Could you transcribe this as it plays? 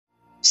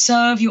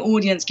serve your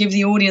audience, give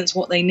the audience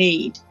what they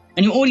need.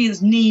 And your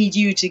audience need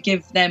you to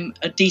give them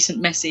a decent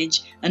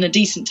message and a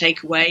decent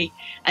takeaway.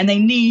 And they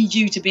need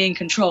you to be in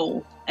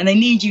control. And they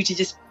need you to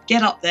just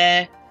get up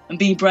there and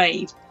be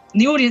brave.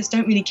 And the audience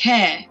don't really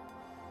care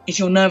if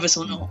you're nervous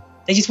or not.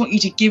 They just want you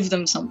to give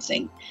them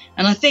something.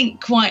 And I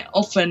think quite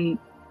often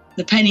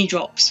the penny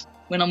drops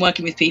when I'm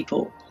working with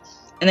people.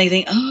 And they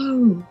think,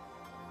 oh,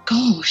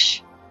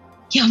 gosh,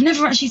 yeah, I've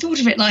never actually thought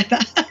of it like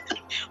that.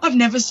 I've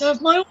never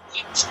served my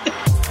audience.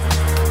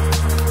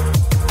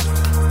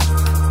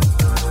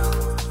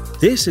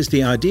 This is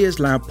the Ideas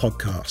Lab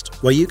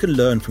podcast, where you can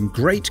learn from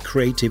great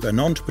creative and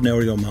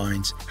entrepreneurial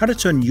minds how to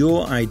turn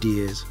your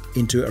ideas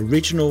into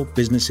original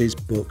businesses,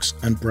 books,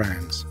 and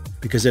brands.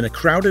 Because in a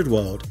crowded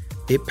world,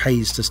 it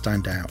pays to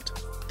stand out.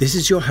 This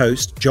is your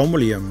host, John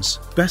Williams,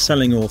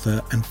 best-selling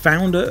author and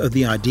founder of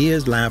the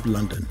Ideas Lab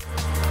London.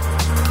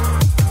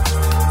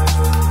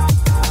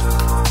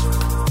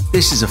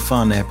 This is a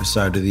fun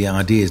episode of the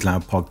Ideas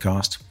Lab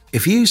podcast.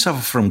 If you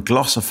suffer from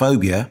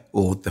glossophobia,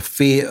 or the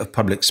fear of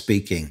public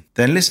speaking,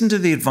 then listen to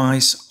the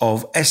advice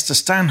of Esther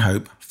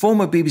Stanhope,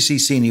 former BBC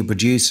senior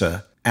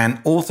producer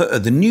and author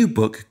of the new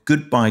book,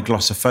 Goodbye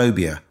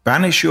Glossophobia,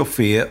 Banish Your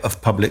Fear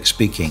of Public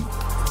Speaking.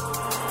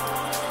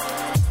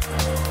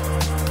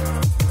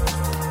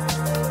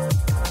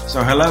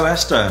 So hello,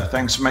 Esther.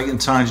 Thanks for making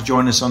time to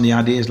join us on the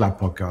Ideas Lab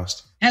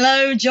podcast.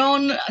 Hello,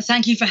 John.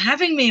 Thank you for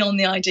having me on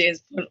the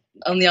Ideas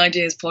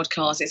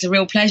podcast. It's a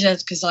real pleasure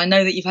because I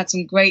know that you've had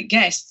some great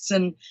guests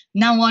and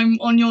now I'm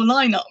on your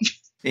lineup.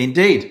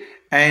 Indeed.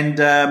 And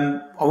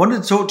I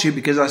wanted to talk to you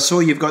because I saw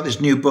you've got this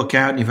new book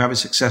out and you've had a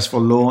successful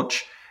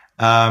launch.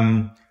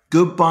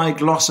 Goodbye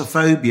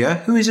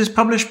Glossophobia. Who is this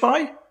published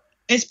by?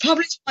 It's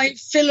published by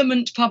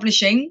Filament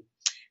Publishing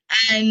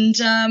and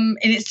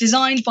it's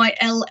designed by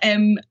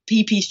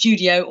LMPP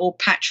Studio, or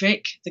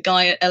Patrick, the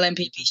guy at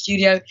LMPP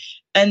Studio.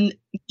 And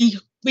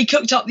we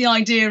cooked up the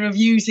idea of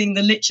using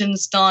the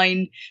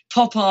Liechtenstein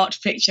pop art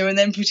picture and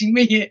then putting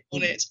me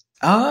on it.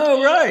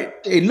 Oh, right.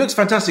 It looks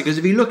fantastic because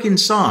if you look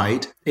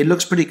inside, it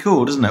looks pretty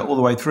cool, doesn't it? All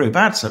the way through.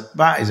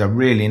 That is a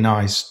really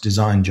nice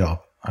design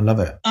job. I love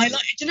it. I like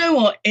it. Do you know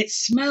what? It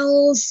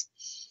smells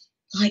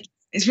like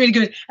it's really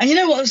good. And you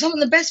know what? Some of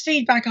the best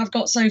feedback I've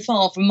got so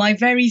far from my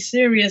very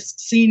serious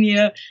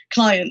senior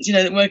clients,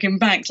 that work in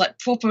banks, like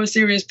proper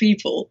serious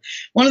people.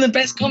 One of the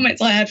best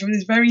comments I had from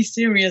this very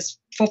serious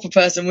proper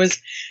person was,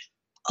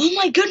 oh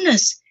my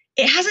goodness,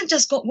 it hasn't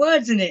just got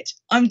words in it.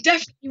 I'm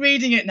definitely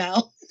reading it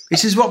now.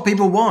 This is what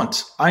people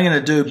want. I'm going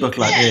to do a book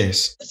like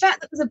this. The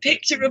fact that there's a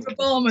picture of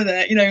Obama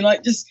there,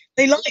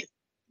 they like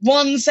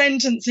one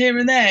sentence here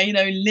and there,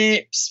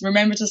 lips,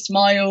 remember to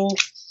smile,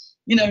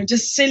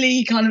 just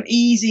silly kind of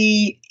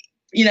easy,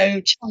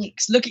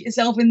 chunks. Look at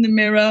yourself in the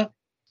mirror.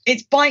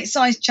 It's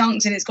bite-sized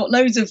chunks and it's got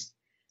loads of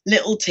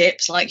little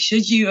tips like,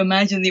 should you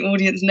imagine the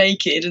audience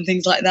naked and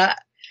things like that.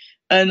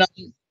 And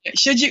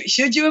should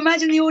you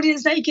imagine the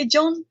audience naked,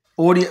 John?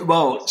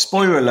 Well,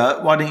 spoiler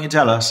alert, why didn't you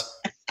tell us?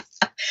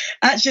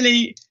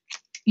 Actually,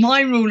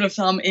 my rule of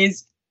thumb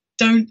is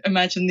don't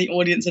imagine the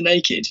audience are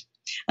naked.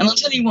 And I'll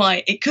tell you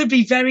why. It could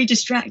be very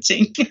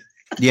distracting.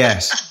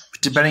 Yes,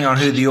 depending on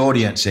who the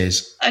audience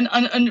is. And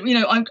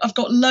I've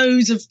got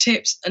loads of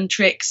tips and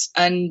tricks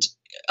and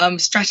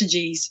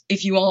strategies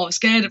if you are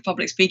scared of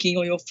public speaking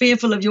or you're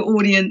fearful of your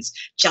audience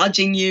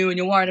judging you and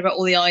you're worried about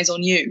all the eyes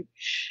on you.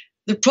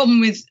 The problem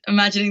with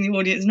imagining the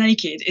audience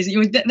naked is that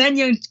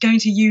you're going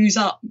to use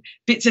up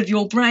bits of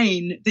your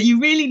brain that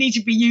you really need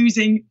to be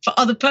using for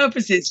other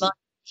purposes, like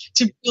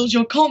to build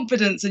your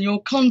confidence and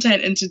your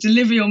content and to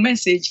deliver your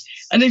message.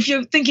 And if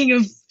you're thinking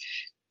of,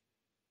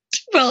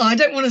 well, I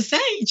don't want to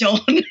say, John.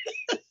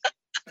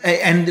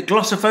 And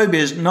glossophobia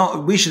is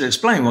not, we should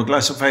explain what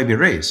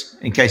glossophobia is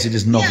in case it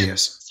isn't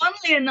obvious.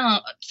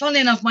 Funnily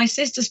enough, my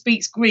sister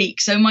speaks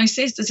Greek. So my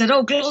sister said,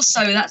 oh,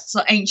 glosso, that's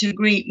the ancient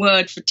Greek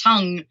word for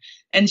tongue.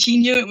 And she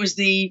knew it was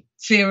the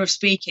fear of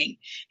speaking.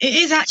 It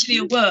is actually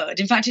a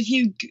word. In fact, if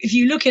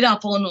you look it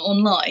up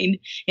online,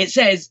 it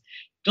says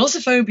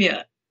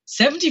glossophobia.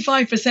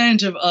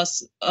 75% of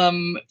us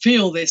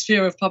feel this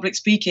fear of public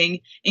speaking,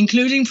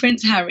 including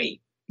Prince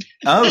Harry.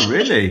 Oh,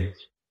 really?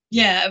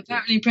 Yeah,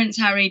 apparently Prince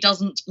Harry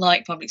doesn't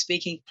like public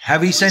speaking.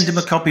 Have you sent him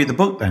a copy of the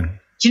book then?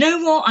 Do you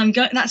know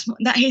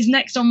what? He's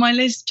next on my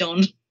list,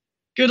 John.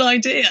 Good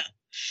idea.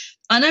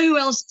 I know who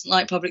else doesn't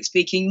like public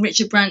speaking.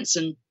 Richard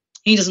Branson.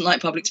 He doesn't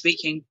like public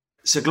speaking.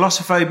 So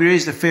glossophobia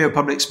is the fear of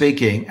public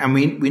speaking. And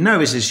we know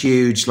this is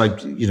huge.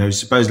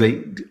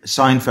 Supposedly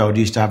Seinfeld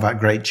used to have that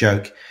great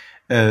joke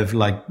of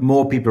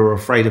more people are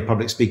afraid of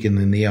public speaking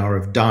than they are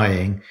of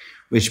dying,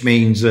 which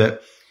means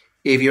that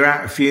if you're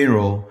at a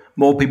funeral,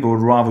 more people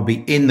would rather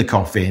be in the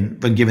coffin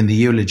than giving the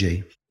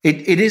eulogy.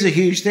 It is a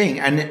huge thing.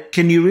 And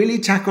can you really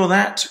tackle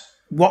that?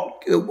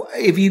 What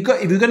if you're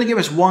going to give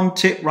us one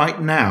tip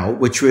right now,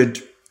 which would,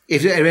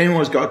 if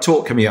anyone's got a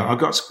talk coming up, I've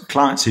got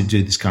clients who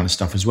do this kind of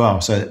stuff as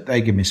well, so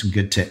they give me some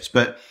good tips.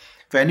 But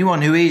for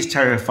anyone who is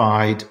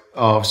terrified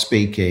of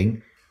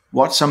speaking,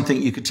 what's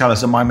something you could tell us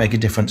that might make a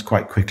difference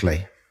quite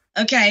quickly?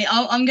 Okay,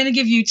 I'm going to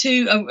give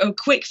you a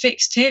quick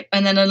fix tip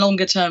and then a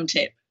longer term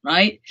tip,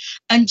 right?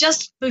 And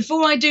just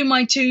before I do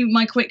my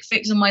quick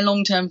fix and my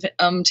long term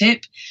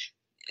tip,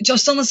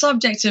 just on the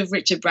subject of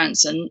Richard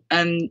Branson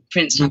and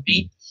Prince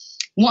Harry,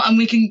 and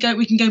we can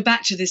go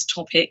back to this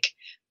topic,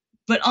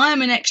 but I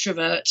am an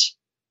extrovert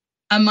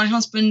and my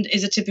husband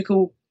is a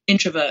typical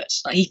introvert.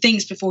 Like, he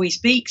thinks before he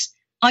speaks.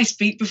 I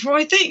speak before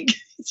I think.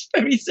 It's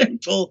very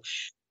simple.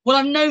 What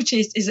I've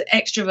noticed is that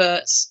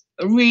extroverts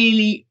are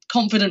really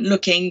confident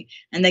looking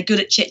and they're good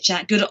at chit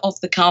chat, good at off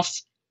the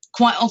cuff,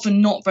 quite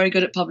often not very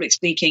good at public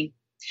speaking.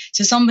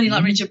 So somebody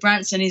like Richard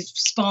Branson is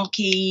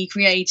sparky,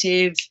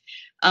 creative,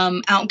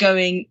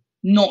 outgoing,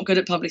 not good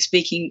at public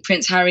speaking.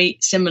 Prince Harry,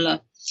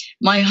 similar.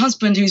 My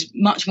husband, who's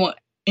much more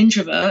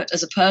introvert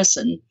as a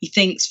person, he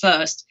thinks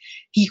first.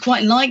 He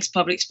quite likes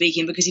public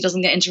speaking because he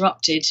doesn't get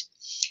interrupted.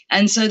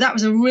 And so that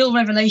was a real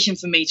revelation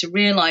for me to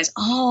realize,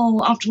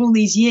 after all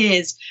these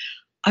years,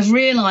 I've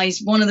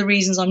realized one of the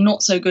reasons I'm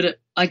not so good at,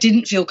 I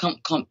didn't feel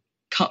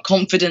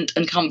confident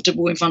and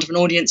comfortable in front of an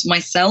audience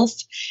myself.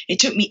 It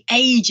took me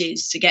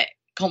ages to get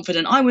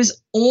confident. I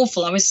was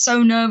awful. I was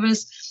so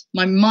nervous.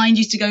 My mind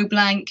used to go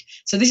blank.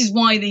 So this is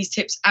why these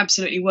tips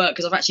absolutely work,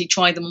 because I've actually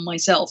tried them on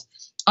myself.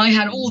 I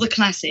had all the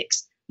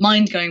classics: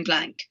 mind going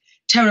blank,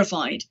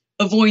 terrified,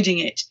 avoiding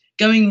it,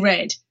 going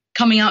red,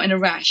 coming out in a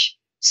rash,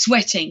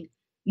 sweating,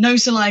 no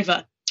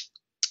saliva.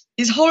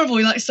 It's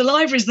horrible. Like,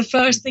 saliva is the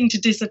first thing to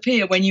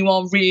disappear when you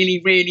are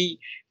really, really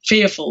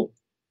fearful.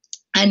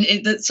 And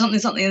there's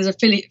a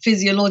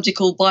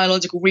physiological,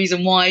 biological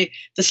reason why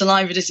the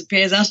saliva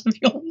disappears out of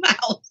your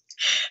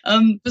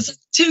mouth. But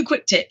two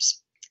quick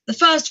tips. The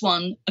first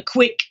one, a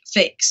quick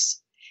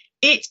fix.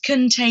 It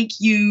can take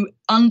you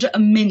under a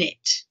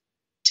minute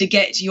to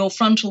get your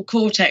frontal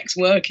cortex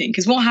working.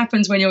 Because what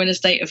happens when you're in a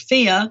state of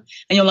fear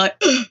and you're like,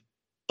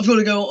 I've got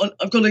to go on,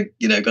 I've got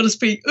to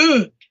speak.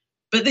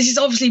 But this is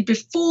obviously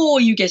before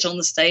you get on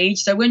the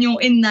stage. So when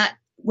you're in that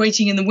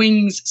waiting in the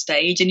wings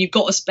stage and you've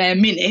got a spare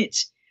minute,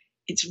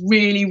 it's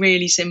really,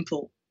 really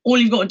simple. All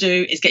you've got to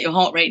do is get your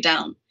heart rate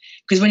down.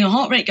 Because when your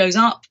heart rate goes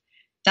up,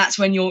 that's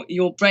when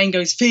your brain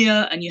goes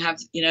fear, and you have,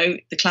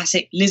 the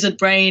classic lizard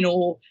brain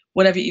or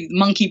whatever,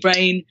 monkey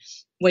brain,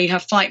 where you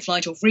have fight,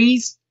 flight, or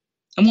freeze.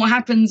 And what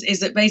happens is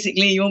that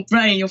basically your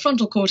brain, your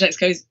frontal cortex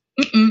goes,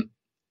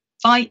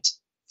 fight,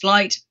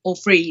 flight, or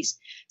freeze.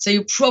 So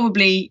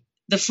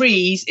the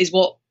freeze is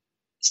what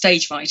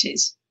stage fright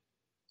is.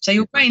 So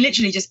your brain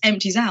literally just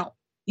empties out.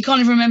 You can't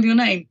even remember your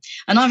name.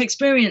 And I've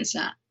experienced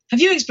that.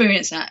 Have you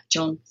experienced that,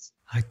 John?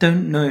 I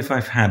don't know if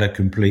I've had a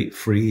complete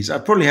freeze.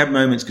 I've probably had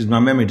moments, because my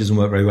memory doesn't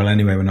work very well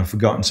anyway, when I've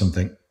forgotten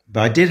something.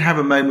 But I did have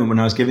a moment when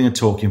I was giving a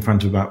talk in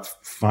front of about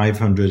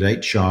 500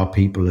 HR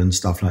people and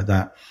stuff like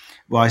that,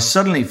 where I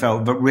suddenly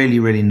felt really,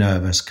 really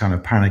nervous, kind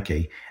of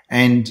panicky.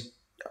 And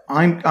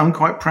I'm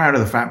quite proud of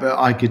the fact that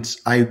I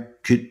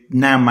could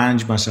now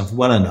manage myself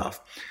well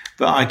enough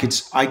that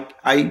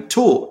I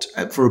taught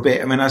for a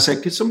bit. I mean, I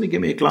said, could somebody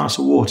give me a glass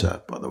of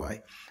water, by the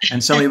way?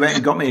 And somebody went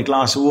and got me a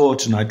glass of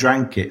water, and I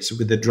drank it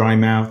with a dry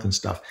mouth and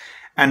stuff.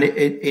 And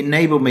it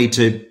enabled me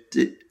to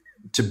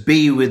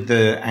be with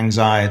the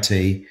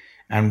anxiety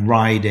and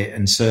ride it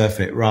and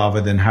surf it,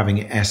 rather than having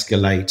it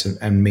escalate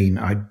and mean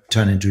I'd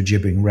turn into a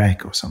gibbering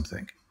wreck or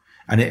something.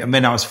 And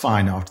I was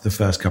fine after the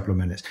first couple of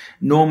minutes.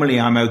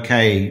 Normally I'm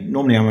okay.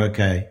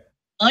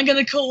 I'm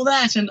going to call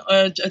that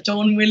a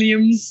John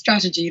Williams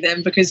strategy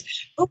then, because,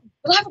 I'll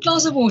have a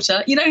glass of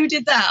water. You know who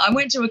did that? I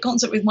went to a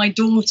concert with my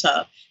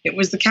daughter. It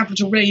was the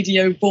Capital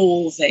Radio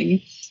Ball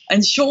thing.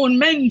 And Shawn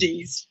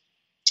Mendes,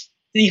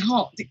 the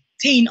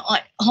teen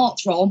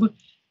heartthrob,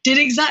 did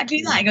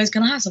exactly that. He goes,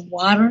 can I have some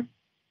water?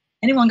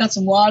 Anyone got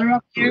some water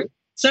up here?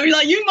 So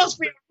you must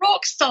be a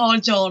rock star,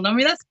 John. I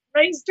mean, that's a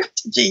great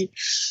strategy.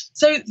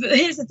 So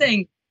here's the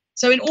thing.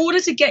 So in order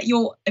to get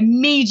your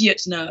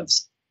immediate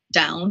nerves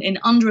down in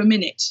under a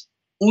minute,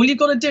 all you've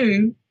got to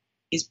do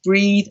is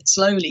breathe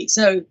slowly.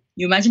 So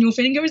you imagine your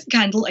finger is the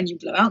candle, and you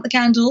blow out the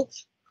candle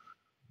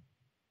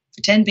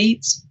for 10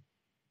 beats,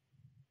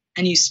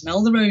 and you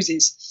smell the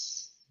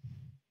roses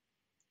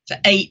for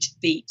 8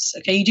 beats.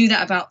 Okay, you do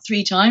that about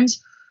 3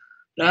 times.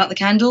 Blow out the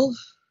candle,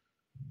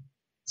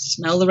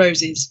 smell the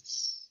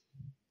roses.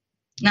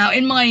 Now,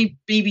 in my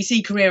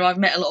BBC career, I've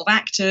met a lot of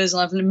actors,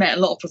 and I've met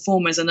a lot of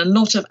performers, and a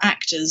lot of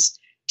actors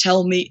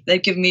tell me,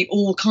 they've given me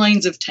all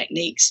kinds of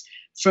techniques,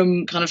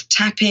 from kind of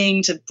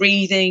tapping to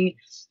breathing.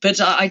 But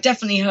I've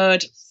definitely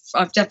heard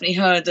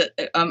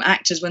that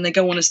actors, when they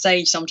go on a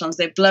stage, sometimes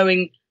they're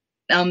blowing.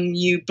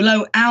 You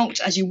blow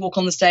out as you walk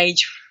on the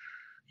stage.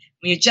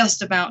 When you're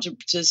just about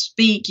to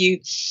speak, you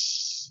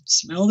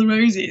smell the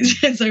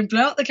roses. So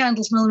blow out the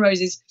candle, smell the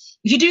roses.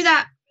 If you do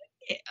that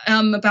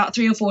about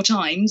 3 or 4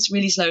 times,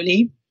 really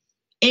slowly,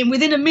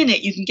 within a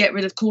minute, you can get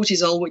rid of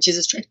cortisol, which is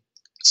a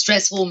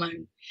stress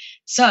hormone.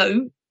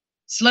 So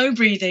slow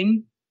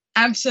breathing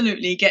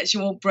absolutely gets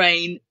your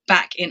brain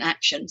back in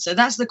action. So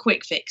that's the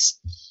quick fix.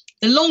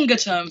 The longer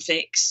term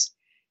fix,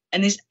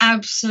 and this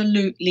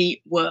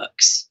absolutely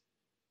works,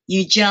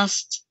 you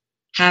just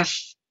have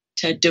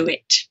to do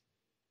it.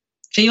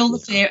 Feel the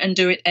fear and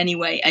do it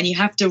anyway. And you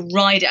have to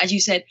ride it. As you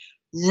said,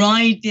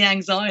 ride the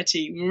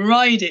anxiety,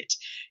 ride it.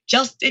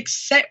 Just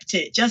accept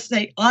it. Just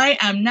say, I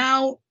am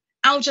now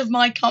out of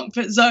my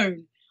comfort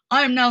zone.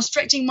 I am now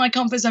stretching my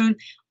comfort zone.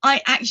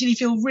 I actually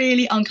feel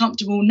really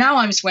uncomfortable. Now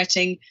I'm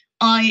sweating.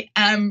 I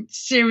am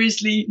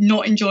seriously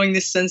not enjoying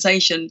this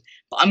sensation,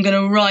 but I'm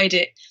going to ride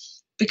it.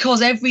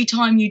 Because every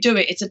time you do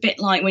it, it's a bit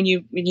like when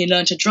you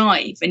learn to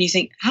drive and you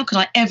think, how could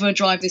I ever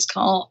drive this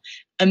car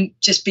and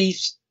just be,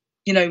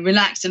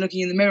 relaxed and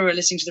looking in the mirror,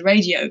 listening to the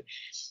radio.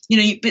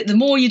 But the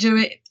more you do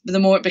it, the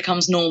more it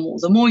becomes normal.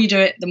 The more you do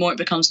it, the more it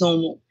becomes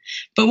normal.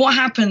 But what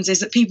happens is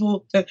that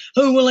people go,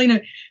 oh, well,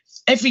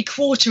 every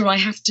quarter I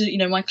have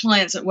to, my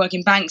clients that work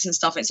in banks and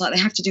stuff, it's like they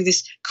have to do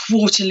this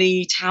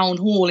quarterly town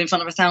hall in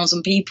front of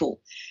 1,000 people.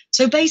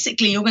 So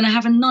basically you're going to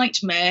have a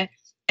nightmare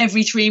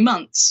every 3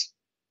 months.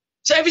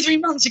 So every 3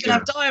 months you're going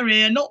to have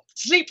diarrhea, not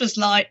sleepless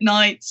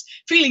nights,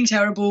 feeling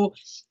terrible,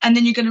 and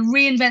then you're going to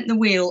reinvent the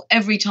wheel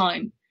every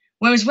time.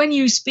 Whereas when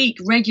you speak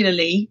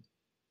regularly,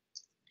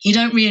 you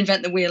don't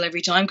reinvent the wheel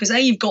every time because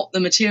you've got the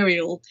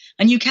material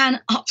and you can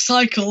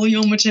upcycle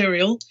your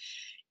material.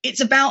 It's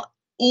about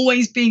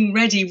always being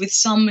ready with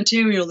some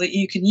material that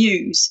you can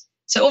use.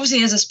 So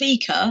obviously as a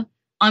speaker,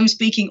 I'm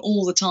speaking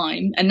all the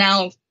time. And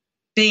now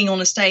being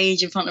on a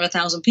stage in front of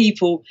 1,000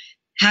 people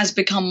has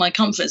become my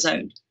comfort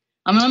zone.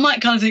 I mean, I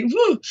might kind of think,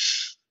 whoa,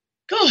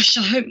 gosh,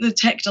 I hope the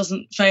tech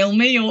doesn't fail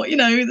me. Or,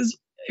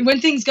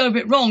 when things go a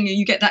bit wrong,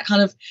 you get that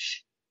kind of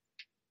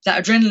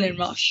that adrenaline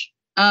rush.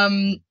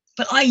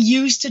 But I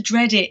used to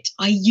dread it.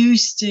 I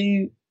used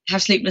to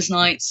have sleepless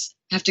nights,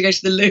 have to go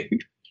to the loo.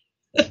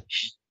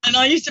 And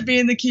I used to be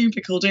in the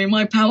cubicle doing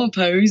my power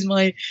pose,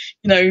 I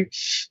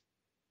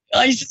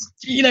used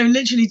to,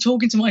 literally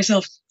talking to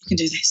myself, you can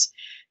do this.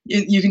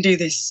 You can do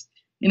this,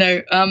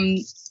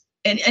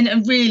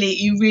 and really,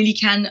 you really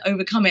can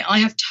overcome it. I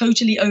have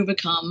totally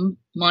overcome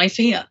my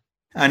fear.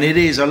 And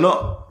it's a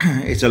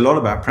lot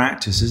about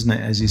practice, isn't it?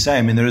 As you say,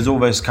 I mean, there is all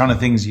those kind of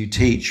things you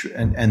teach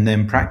and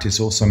then practice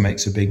also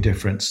makes a big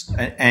difference.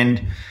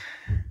 And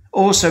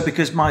also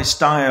because my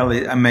style,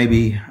 and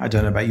maybe, I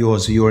don't know about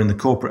yours, so you're in the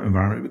corporate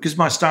environment, because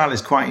my style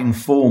is quite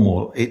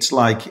informal. It's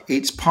like,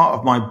 it's part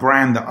of my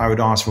brand that I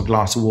would ask for a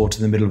glass of water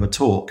in the middle of a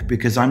talk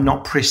because I'm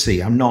not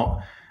prissy. I'm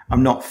not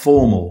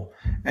formal.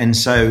 And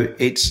so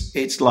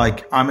it's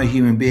like I'm a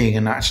human being.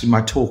 And actually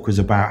my talk was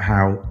about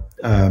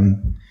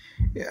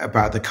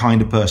about the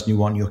kind of person you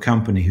want in your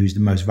company who's the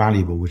most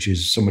valuable, which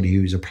is somebody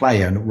who's a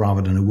player rather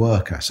than a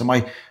worker. So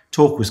my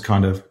talk was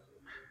kind of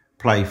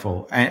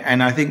playful.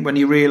 And I think when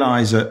you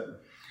realize that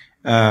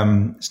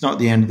it's not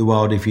the end of the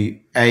world if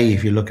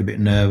you look a bit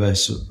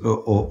nervous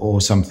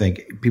or something,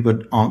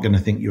 people aren't going to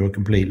think you're a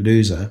complete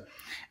loser.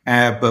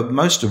 But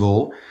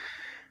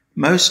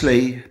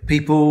mostly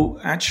people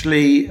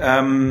actually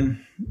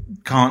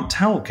can't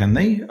tell, can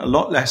they? A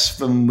lot less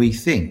than we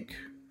think.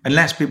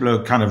 Unless people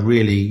are kind of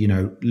really,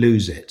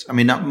 lose it. I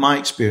mean, my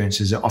experience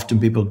is that often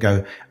people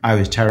go, I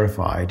was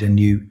terrified, and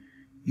you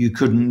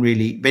couldn't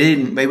really,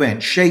 they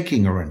weren't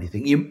shaking or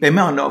anything. They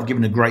might not have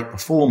given a great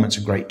performance,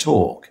 a great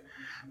talk,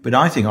 but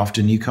I think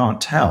often you can't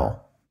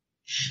tell.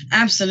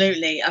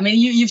 Absolutely. I mean,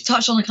 you've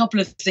touched on a couple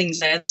of things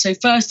there. So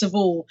first of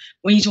all,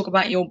 when you talk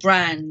about your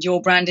brand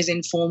is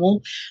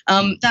informal.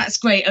 That's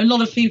great. A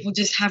lot of people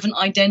just haven't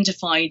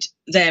identified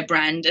their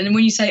brand. And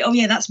when you say, oh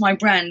yeah, that's my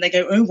brand, they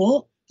go, oh,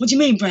 what? What do you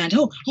mean brand?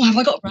 Oh, have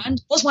I got a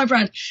brand? What's my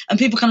brand? And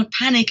people kind of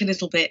panic a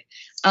little bit.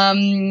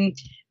 And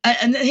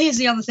here's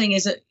the other thing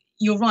is that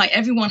you're right.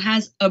 Everyone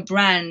has a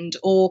brand,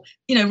 or,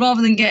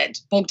 rather than get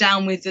bogged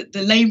down with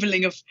the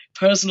labeling of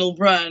personal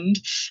brand,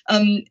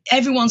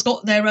 everyone's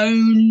got their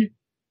own,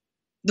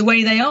 the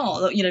way they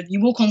are.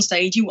 You walk on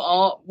stage,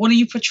 what are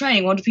you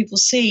portraying? What do people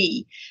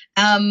see?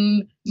 A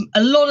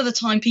lot of the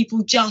time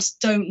people just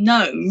don't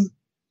know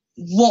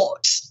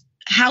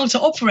how to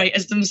operate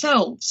as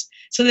themselves.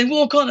 So they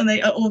walk on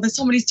and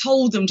somebody's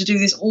told them to do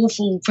this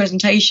awful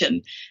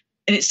presentation,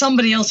 and it's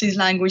somebody else's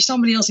language,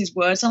 somebody else's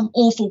words, some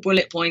awful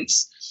bullet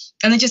points,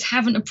 and they just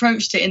haven't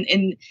approached it.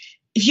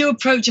 If you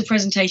approach a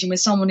presentation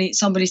with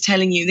somebody's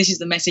telling you this is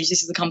the message,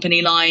 this is the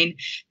company line,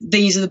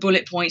 these are the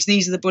bullet points,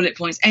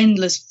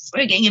 endless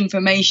frigging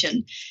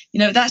information,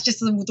 that's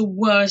just the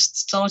worst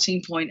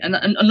starting point. And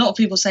a lot of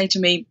people say to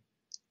me,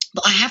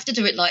 but I have to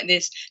do it like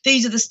this.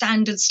 These are the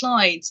standard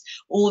slides.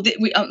 Or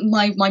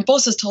my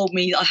boss has told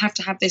me I have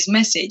to have this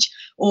message.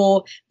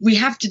 Or we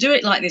have to do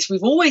it like this.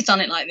 We've always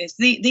done it like this.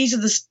 These are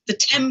the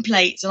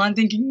templates. And I'm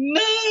thinking,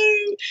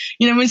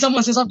 no. When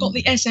someone says, I've got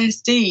the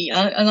SSD.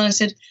 And I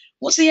said,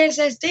 what's the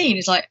SSD? And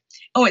it's like,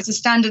 oh, it's a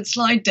standard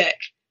slide deck.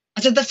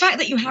 I said, the fact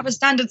that you have a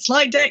standard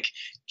slide deck,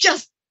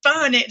 just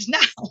burn it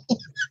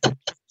now.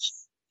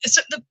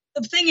 So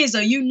the thing is,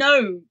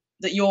 though,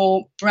 that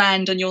your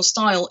brand and your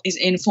style is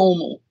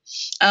informal.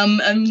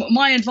 And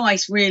my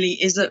advice really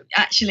is that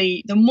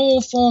actually the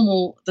more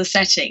formal the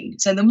setting,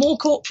 so the more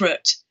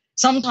corporate,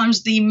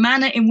 sometimes the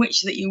manner in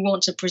which that you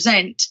want to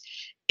present,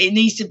 it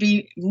needs to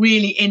be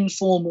really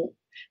informal.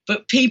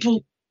 But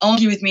people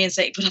argue with me and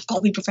say, but I've got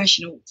to be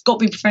professional. I've got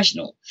to be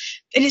professional.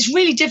 And it's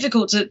really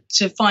difficult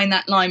to find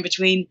that line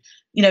between,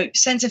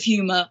 sense of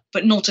humor,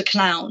 but not a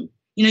clown.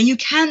 You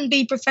can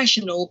be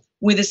professional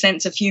with a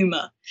sense of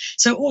humor.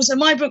 So also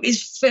my book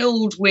is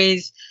filled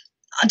with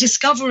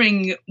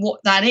discovering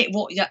what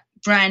that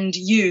brand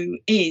you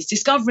is,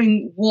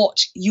 discovering what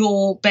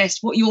your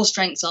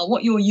strengths are,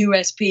 what your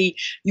USP,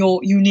 your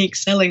unique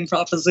selling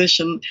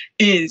proposition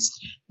is.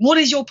 What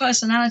is your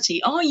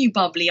personality? Are you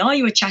bubbly? Are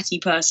you a chatty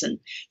person?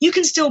 You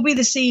can still be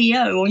the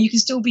CEO, or you can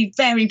still be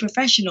very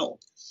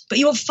professional, but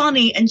you're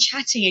funny and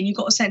chatty and you've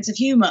got a sense of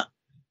humor.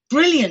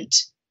 Brilliant.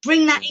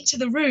 Bring that into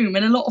the room.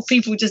 And a lot of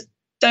people just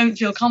don't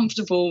feel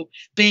comfortable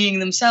being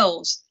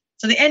themselves.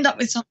 So they end up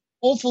with some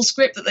awful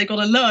script that they've got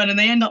to learn, and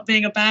they end up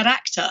being a bad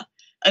actor.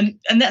 And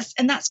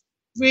that's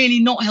really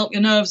not help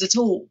your nerves at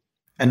all.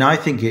 And I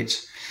think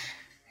it's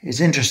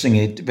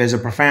interesting. There's a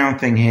profound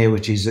thing here,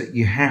 which is that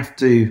you have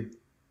to.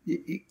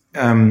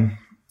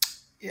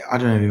 I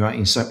don't know if I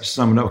can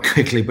sum it up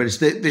quickly, but it's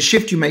the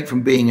shift you make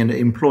from being an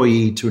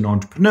employee to an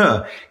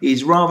entrepreneur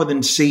is rather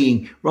than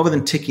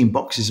ticking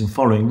boxes and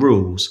following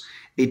rules,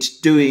 it's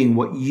doing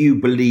what you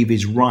believe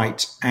is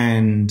right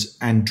and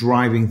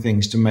driving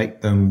things to make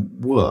them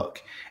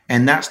work.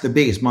 And that's the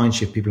biggest mind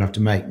shift people have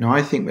to make. Now,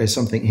 I think there's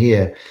something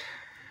here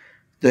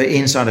that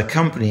inside a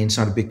company,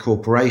 inside a big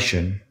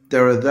corporation,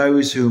 there are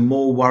those who are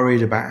more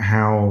worried about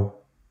how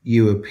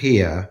you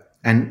appear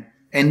and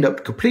end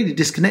up completely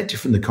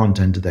disconnected from the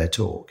content of their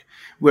talk.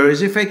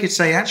 Whereas if they could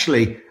say,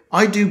 actually,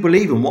 I do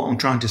believe in what I'm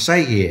trying to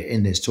say here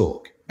in this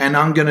talk, and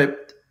I'm going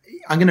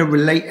to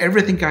relate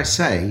everything I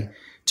say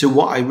to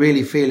what I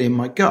really feel in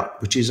my gut,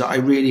 which is I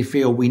really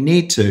feel we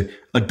need to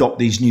adopt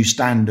these new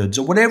standards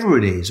or whatever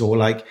it is, or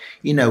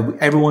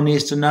everyone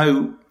needs to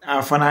know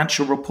our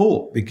financial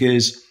report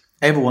because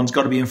everyone's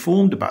got to be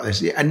informed about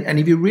this. And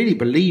if you really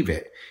believe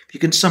it, if you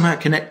can somehow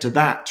connect to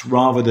that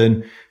rather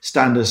than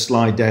standard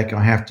slide deck,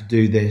 I have to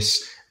do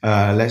this,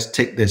 let's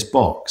tick this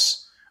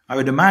box, I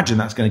would imagine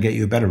that's going to get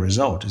you a better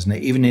result, isn't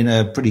it? Even in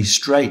a pretty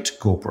straight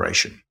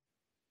corporation.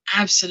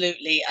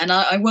 Absolutely. And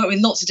I work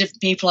with lots of different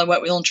people. I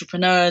work with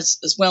entrepreneurs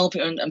as well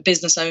and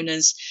business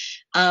owners,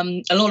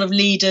 a lot of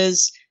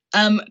leaders.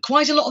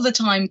 Quite a lot of the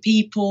time,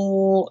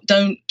 people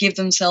don't give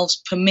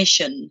themselves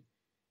permission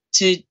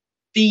to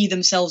be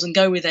themselves and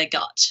go with their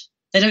gut.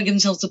 They don't give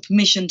themselves the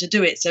permission to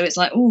do it. So it's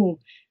like, oh,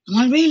 am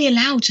I really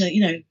allowed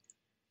to,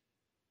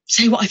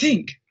 say what I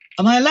think?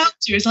 Am I allowed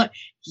to? It's like,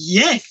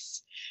 yes.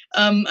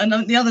 And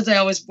the other day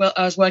I was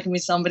working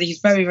with somebody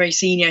who's very, very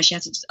senior. She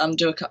had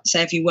to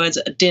say a few words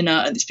at a dinner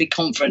at this big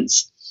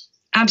conference.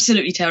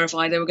 Absolutely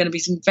terrified. There were going to be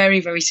some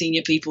very, very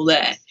senior people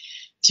there.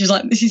 She was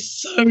like, this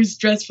is so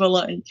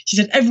stressful. She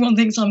said, everyone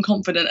thinks I'm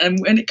confident. And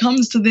when it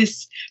comes to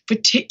this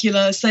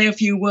particular say a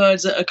few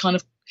words at a kind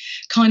of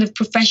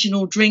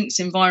professional drinks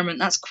environment,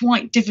 that's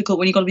quite difficult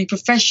when you've got to be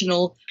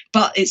professional,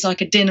 but it's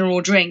like a dinner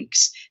or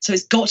drinks. So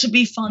it's got to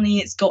be funny.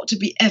 It's got to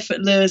be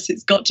effortless.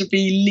 You've got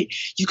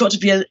to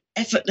be an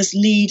effortless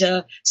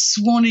leader,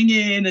 swanning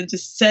in and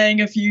just saying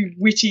a few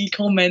witty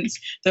comments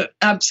that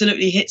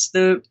absolutely hits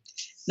the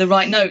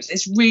right notes.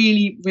 It's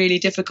really, really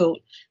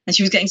difficult. And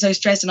she was getting so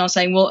stressed, and I was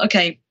saying, well,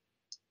 okay,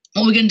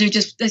 what we're going to do,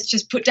 let's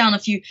just put down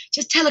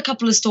just tell a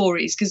couple of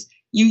stories, because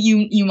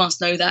you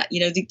must know that,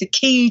 the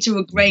key to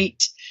a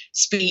great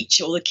speech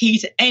or the key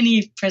to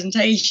any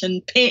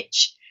presentation,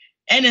 pitch,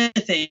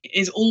 anything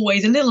is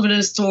always a little bit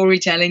of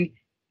storytelling,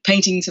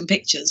 painting some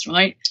pictures,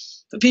 right?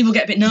 But people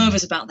get a bit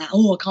nervous about that.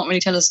 Oh, I can't really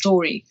tell a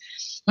story.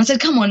 And I said,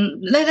 come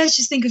on, let's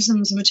just think of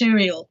some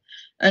material.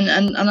 And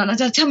I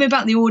said, tell me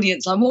about the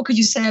audience. Like, what could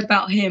you say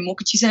about him? What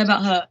could you say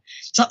about her?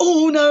 It's like,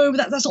 oh, no,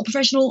 that's not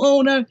professional.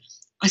 Oh, no.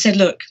 I said,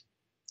 look,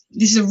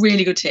 this is a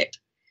really good tip.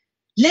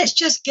 Let's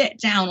just get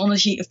down on a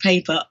sheet of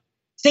paper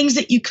things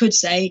that you could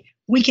say.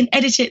 We can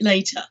edit it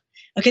later.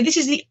 Okay, this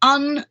is the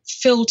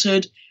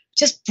unfiltered,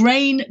 just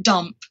brain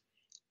dump.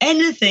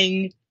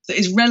 Anything that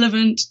is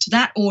relevant to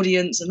that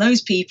audience and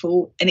those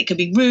people, and it can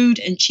be rude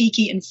and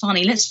cheeky and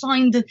funny. Let's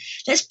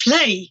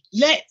play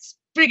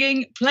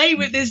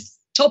with this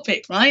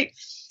topic, right?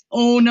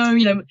 Oh no,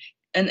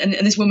 and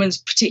this woman's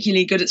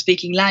particularly good at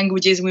speaking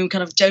languages, and we were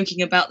kind of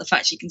joking about the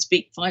fact she can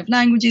speak 5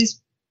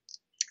 languages.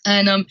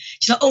 And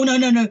she's like, oh no, I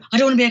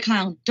don't want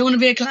to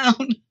be a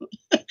clown.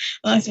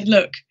 I said,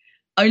 look,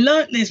 I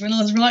learned this when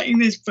I was writing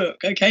this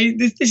book. Okay,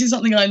 this is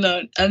something I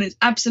learned, and it's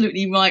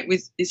absolutely right.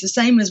 It's the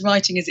same as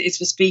writing as it is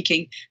for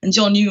speaking. And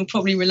John, you will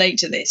probably relate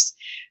to this.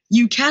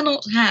 You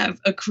cannot have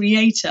a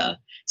creator,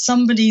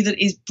 somebody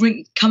that is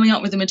coming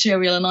up with the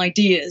material and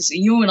ideas.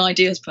 You're an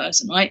ideas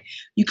person, right?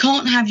 You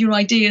can't have your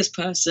ideas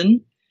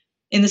person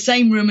in the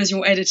same room as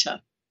your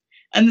editor.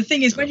 And the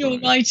thing is, when you're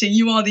writing,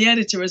 you are the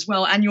editor as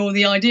well, and you're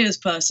the ideas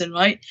person,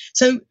 right?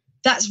 So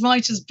that's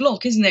writer's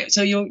block, isn't it?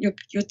 So you're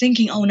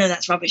thinking, oh no,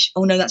 that's rubbish.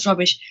 Oh no, that's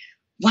rubbish.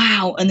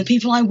 Wow. And the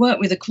people I work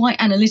with are quite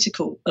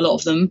analytical, a lot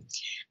of them.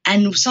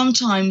 And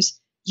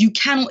sometimes you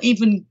can't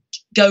even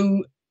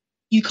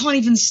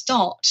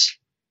start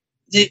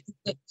the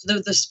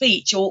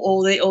speech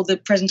or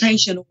the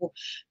presentation, or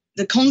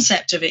the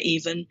concept of it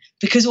even,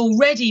 because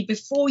already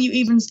before you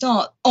even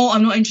start, oh,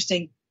 I'm not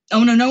interesting.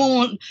 Oh no,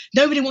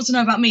 nobody wants to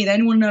know about me. They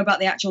only want to know about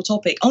the actual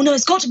topic. Oh no,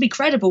 it's got to be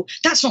credible.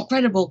 That's not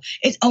credible.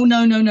 It's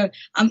no.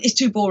 It's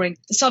too boring.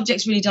 The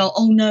subject's really dull.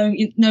 Oh no,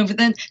 but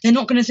then they're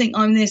not going to think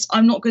I'm this.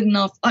 I'm not good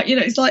enough.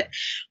 It's like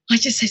I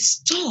just said,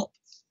 stop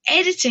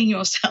editing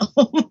yourself.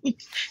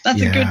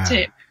 That's a good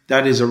tip.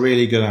 That is a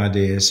really good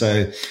idea.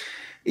 So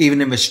even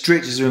in the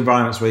strictest of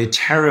environments where you're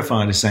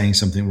terrified of saying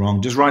something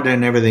wrong, just write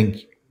down everything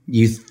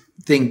you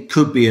think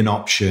could be an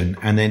option,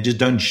 and then just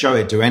don't show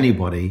it to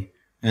anybody.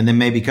 And then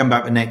maybe come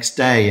back the next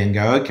day and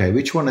go, okay,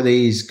 which one of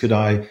these could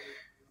I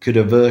get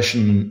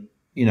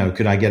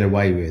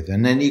away with?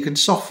 And then you can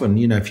soften,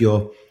 if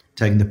you're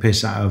taking the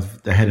piss out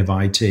of the head of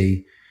IT,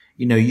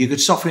 you could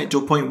soften it to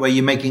a point where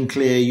you're making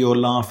clear you're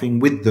laughing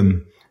with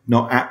them,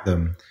 not at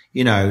them,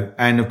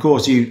 and of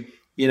course you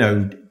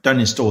don't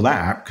install that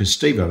app because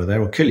Steve over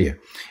there will kill you.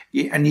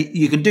 And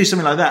you can do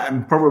something like that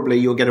and probably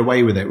you'll get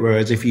away with it.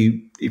 Whereas if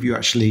you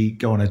actually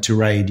go on a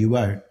tirade, you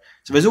won't.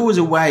 So there's always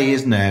a way,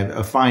 isn't there,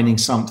 of finding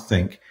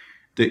something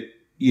that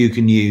you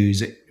can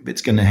use if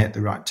it's going to hit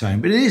the right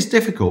tone. But it is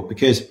difficult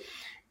because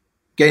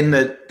getting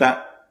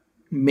that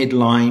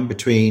midline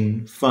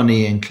between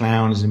funny and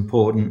clown is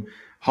important.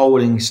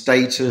 Holding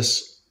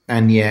status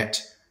and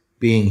yet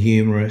being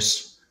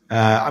humorous.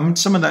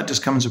 Some of that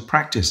just comes with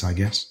practice, I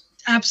guess.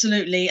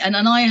 Absolutely, and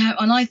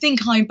I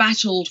think I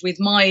battled with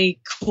my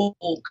core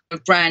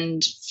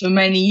brand for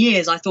many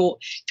years. I thought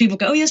people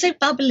go, "Oh, you're so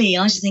bubbly,"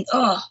 and I just think,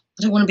 "Oh,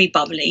 I don't want to be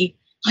bubbly.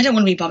 I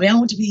want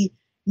to be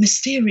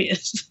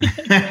mysterious."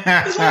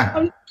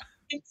 I'm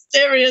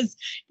mysterious.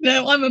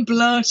 I'm a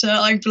blurter.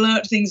 I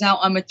blurt things out.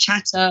 I'm a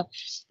chatter.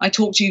 I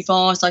talk too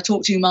fast. I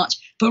talk too much.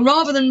 But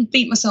rather than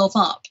beat myself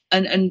up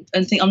and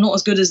think I'm not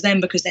as good as them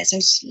because they're so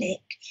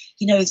slick.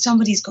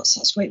 Somebody's got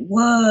such great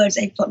words.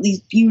 They've got these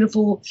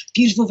beautiful,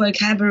 beautiful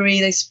vocabulary.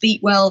 They speak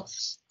well.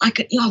 I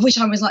wish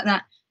I was like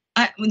that.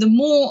 The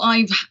more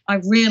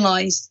I've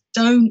realized,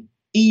 don't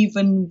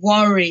even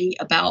worry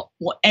about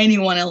what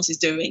anyone else is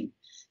doing.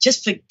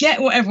 Just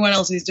forget what everyone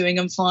else is doing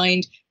and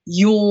find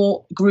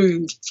your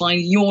groove, find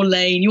your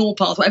lane, your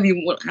path, however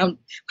you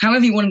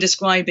want to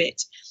describe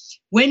it.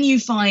 When you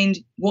find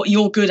what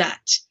you're good at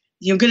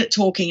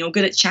talking, you're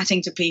good at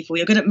chatting to people,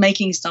 you're good at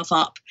making stuff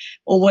up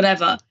or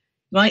whatever.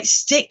 Right?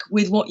 Stick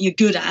with what you're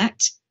good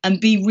at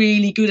and be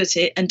really good at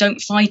it and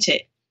don't fight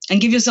it and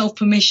give yourself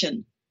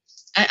permission.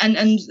 And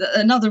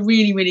another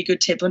really, really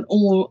good tip, an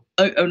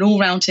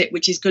all-round tip,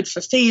 which is good for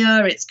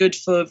fear, it's good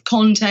for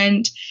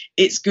content,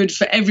 it's good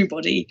for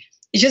everybody,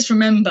 is just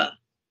remember,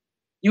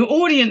 your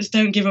audience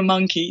don't give a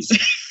monkeys.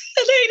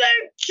 They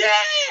don't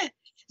care.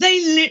 They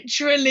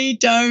literally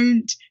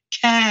don't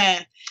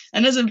care.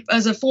 And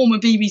as a former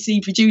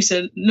BBC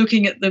producer,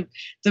 looking at the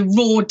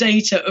raw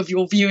data of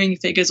your viewing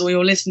figures or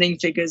your listening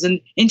figures, and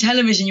in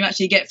television you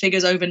actually get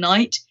figures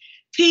overnight,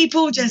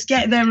 people just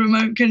get their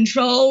remote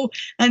control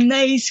and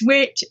they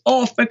switch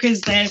off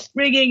because they're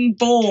frigging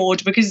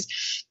bored, because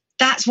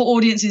that's what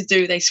audiences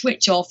do. They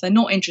switch off. They're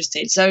not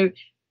interested. So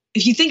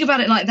if you think about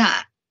it like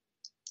that,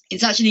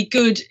 it's actually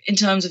good in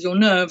terms of your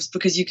nerves,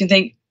 because you can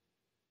think,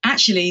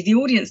 actually, the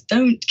audience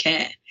don't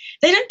care.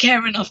 They don't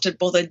care enough to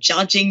bother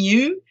judging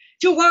you.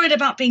 If you're worried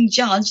about being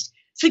judged,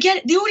 forget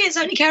it. The audience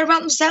only care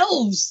about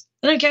themselves.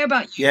 They don't care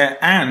about you. Yeah,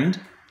 and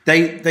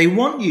they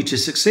want you to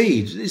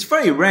succeed. It's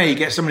very rare you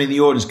get somebody in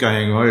the audience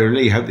going, "I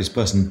really hope this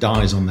person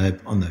dies on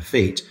their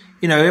feet."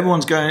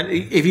 Everyone's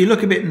going. If you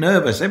look a bit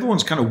nervous,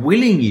 everyone's kind of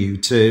willing you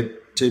to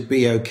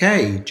be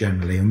okay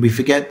generally, and we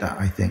forget that,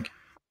 I think.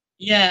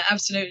 Yeah,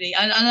 absolutely.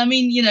 And I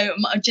mean,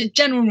 a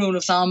general rule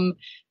of thumb: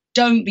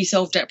 don't be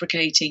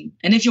self-deprecating.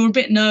 And if you're a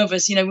bit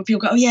nervous, when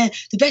people go, "Oh yeah,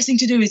 the best thing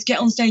to do is get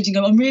on stage and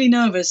go, I'm really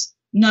nervous."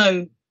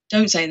 No,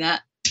 don't say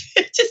that.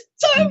 Just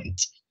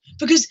don't,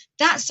 because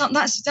that's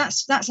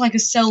like a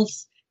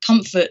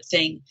self-comfort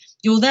thing.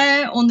 You're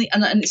there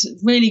and it's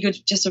really good,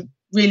 just a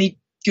really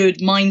good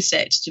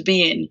mindset to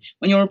be in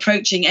when you're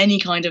approaching any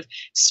kind of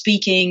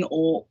speaking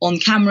or on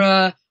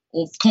camera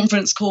or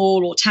conference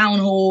call or town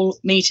hall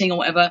meeting or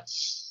whatever.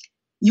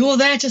 You're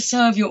there to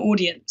serve your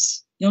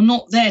audience. You're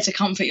not there to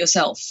comfort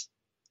yourself.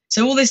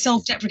 So all this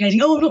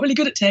self-deprecating, "Oh, I'm not really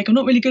good at tech, I'm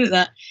not really good at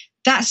that,"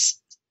 that's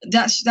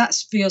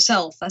for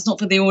yourself. That's not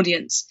for the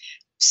audience.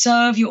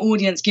 Serve your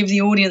audience, give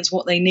the audience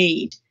what they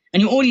need.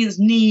 And your audience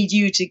need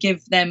you to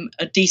give them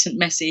a decent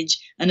message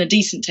and a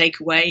decent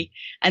takeaway.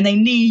 And they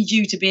need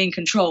you to be in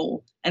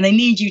control. And they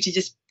need you to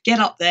just get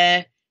up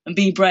there and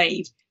be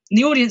brave. And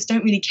the audience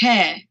don't really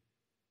care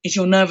if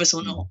you're nervous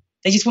or not.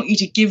 They just want you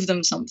to give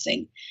them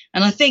something.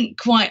 And I think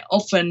quite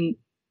often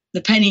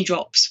the penny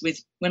drops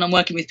when I'm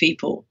working with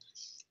people,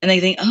 and they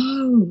think,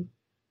 "Oh,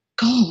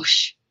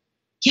 gosh,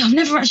 yeah, I've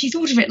never actually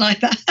thought of it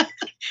like that.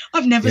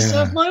 I've never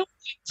served my audience."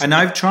 And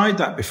I've tried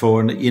that before.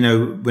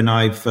 And, when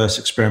I first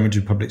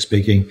experimented with public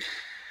speaking,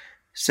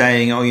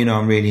 saying, "Oh,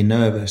 I'm really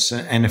nervous."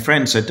 And a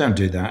friend said, "Don't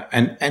do that."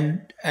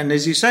 And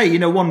as you say,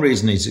 one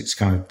reason is it's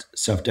kind of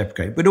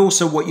self-deprecating, but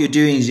also what you're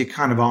doing is you're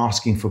kind of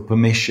asking for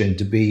permission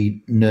to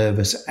be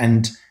nervous.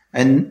 And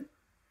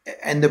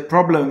the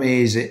problem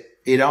is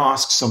it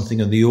asks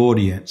something of the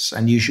audience,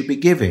 and you should be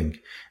giving.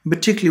 And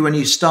particularly when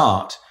you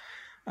start.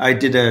 I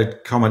did a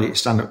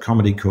stand-up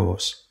comedy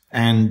course,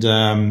 and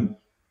the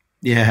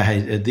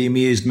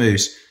Amused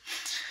Moose.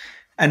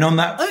 And on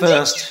that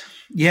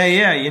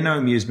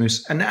Amused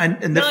Moose, and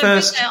the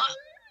first.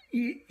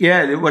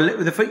 Yeah, well, at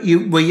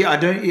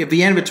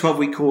the end of a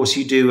 12-week course,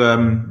 you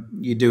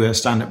do a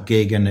stand-up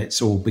gig, and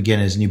it's all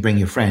beginners, and you bring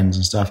your friends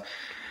and stuff.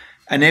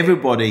 And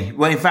everybody,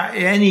 well, in fact,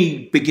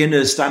 any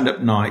beginner's stand-up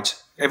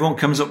night, everyone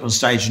comes up on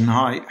stage and,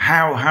 hi,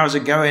 how's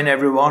it going,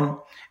 everyone?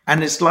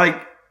 And it's like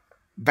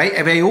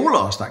they all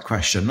ask that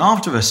question.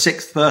 After the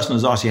sixth person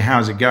has asked you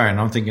how's it going,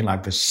 I'm thinking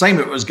like the same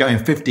it was going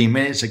 15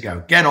 minutes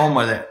ago. Get on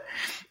with it.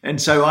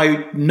 And so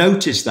I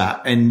noticed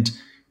that and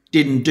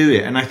didn't do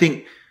it. And I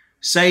think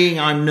saying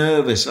I'm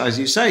nervous, as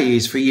you say,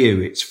 is for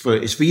you. It's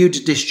for you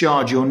to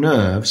discharge your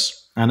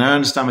nerves. And I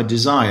understand the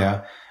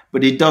desire,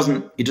 but it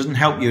doesn't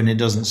help you, and it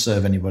doesn't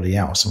serve anybody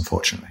else,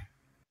 unfortunately.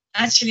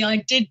 Actually, I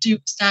did do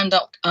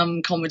stand-up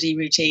comedy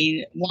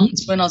routine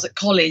once when I was at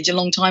college a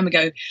long time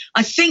ago.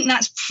 I think that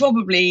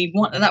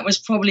was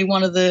probably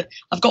one of the.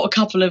 I've got a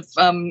couple of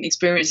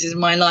experiences in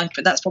my life,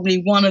 but that's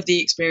probably one of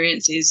the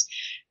experiences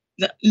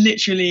that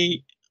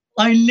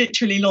I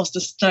literally lost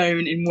a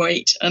stone in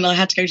weight, and I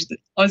had to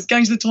I was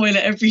going to the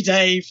toilet every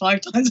day,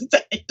 5 times a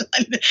day.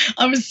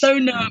 I was so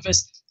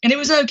nervous, and it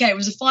was okay. It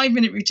was a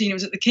 5-minute routine. It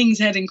was at the King's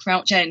Head in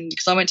Crouch End,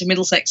 because I went to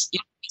Middlesex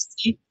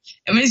University.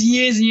 And it was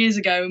years and years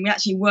ago, and we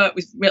actually worked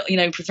with,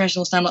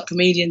 professional stand-up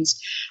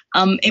comedians.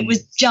 It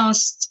was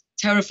just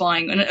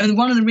terrifying, and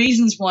one of the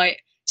reasons why.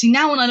 See,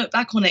 now when I look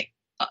back on it,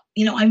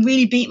 I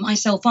really beat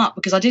myself up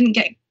because I didn't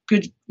get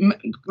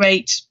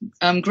great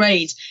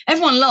grades.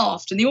 Everyone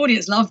laughed, and the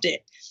audience loved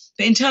it.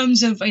 But in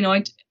terms of,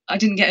 I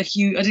didn't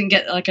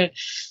get like a,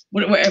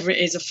 whatever it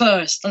is, a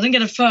first. I didn't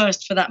get a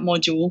first for that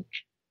module.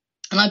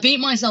 And I beat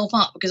myself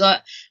up because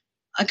I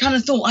kind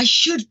of thought I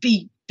should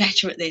be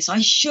better at this. I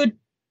should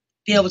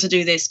be able to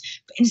do this.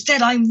 But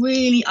instead, I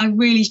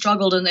really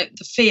struggled. And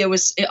the fear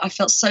was, I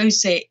felt so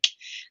sick.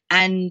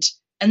 And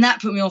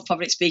that put me off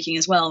public speaking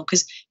as well.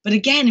 But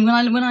again,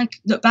 when I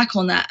look back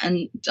on that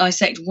and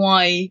dissect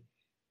why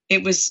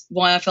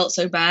I felt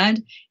so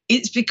bad,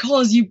 it's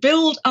because you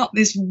build up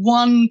this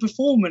one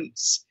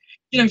performance.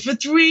 For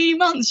 3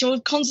 months,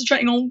 you're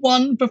concentrating on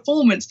one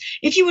performance.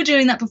 If you were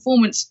doing that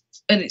performance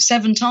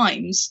 7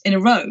 times in a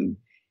row,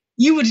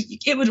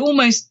 it would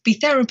almost be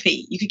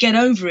therapy. You could get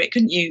over it,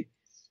 couldn't you?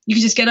 You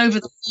could just get over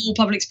the whole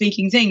public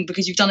speaking thing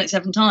because you've done it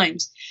 7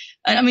 times.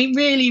 I mean,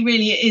 really,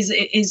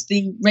 it is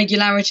the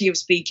regularity of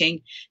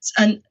speaking.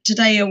 And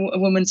today a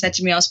woman said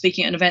to me, I was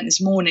speaking at an event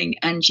this morning,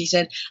 and she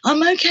said,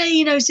 I'm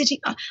okay, sitting,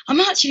 I'm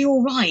actually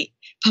all right,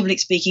 public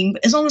speaking,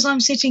 but as long as I'm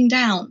sitting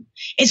down.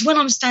 It's when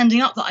I'm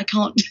standing up that I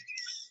can't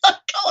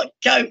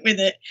cope with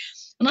it.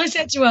 And I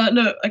said to her,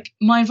 look,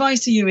 my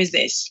advice to you is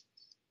this.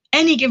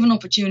 Any given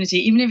opportunity,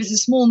 even if it's a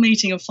small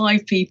meeting of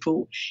 5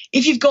 people,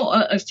 if you've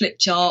got a flip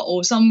chart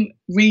or some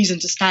reason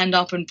to stand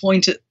up and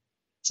point at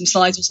some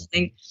slides or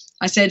something,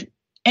 I said,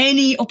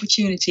 any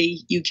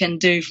opportunity you can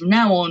do from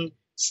now on,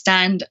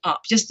 stand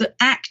up. Just the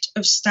act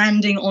of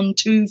standing on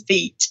 2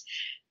 feet.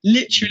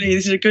 Literally,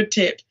 this is a good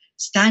tip.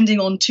 Standing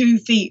on 2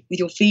 feet with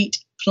your feet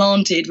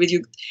planted,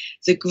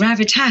 the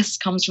gravitas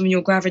comes from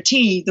your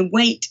gravity, the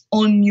weight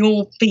on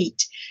your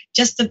feet.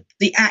 Just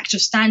the act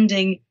of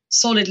standing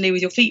solidly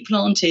with your feet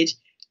planted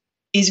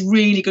is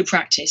really good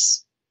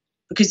practice,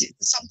 because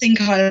something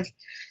kind of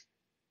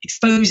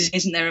exposes,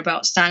 isn't there,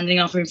 about standing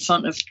up in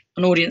front of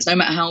an audience, no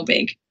matter how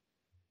big.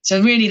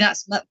 So really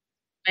that's the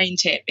main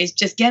tip, is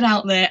just get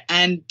out there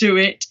and do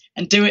it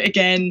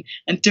again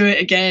and do it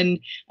again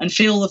and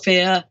feel the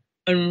fear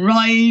and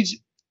ride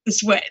the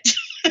sweat.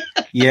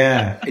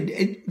 Yeah.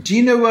 Do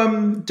you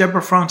know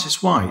Deborah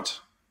Francis White?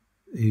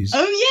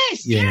 Oh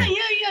yes. Yeah.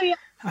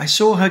 I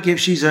saw her give,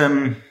 she's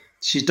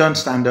done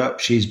stand-up.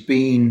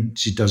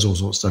 She does all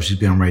sorts of stuff. She's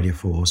been on Radio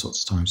 4 all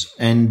sorts of times.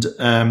 And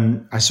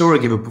I saw her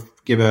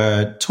give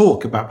a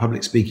talk about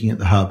public speaking at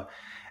the Hub.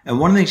 And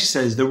one of the things she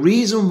says,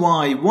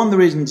 one of the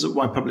reasons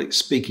why public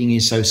speaking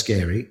is so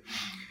scary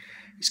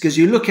is because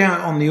you look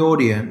out on the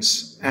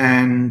audience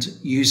and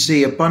you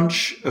see a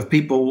bunch of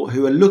people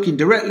who are looking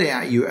directly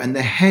at you and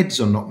their heads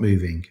are not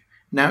moving.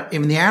 Now,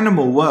 in the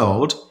animal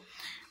world,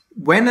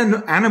 when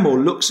an animal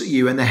looks at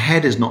you and the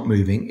head is not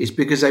moving, it's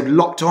because they've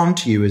locked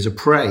onto you as a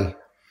prey.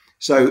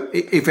 So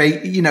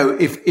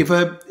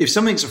if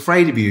something's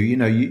afraid of you,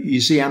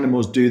 you see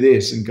animals do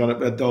this and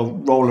they'll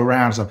roll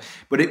around and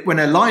stuff. But when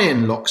a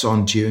lion locks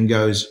onto you and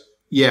goes,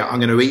 yeah, I'm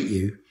going to eat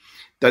you,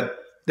 that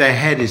their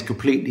head is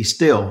completely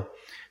still.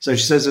 So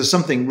she says there's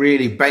something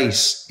really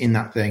base in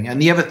that thing.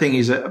 And the other thing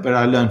is, but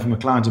I learned from a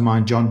client of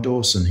mine, John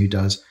Dawson, who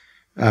does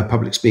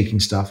public speaking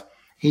stuff.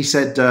 He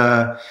said,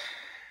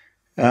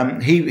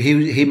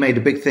 he made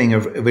a big thing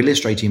of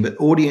illustrating that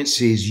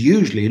audiences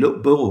usually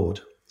look bored.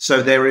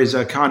 So there is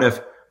a kind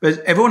of,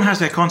 everyone has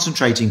their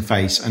concentrating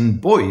face, and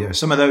boy,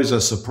 some of those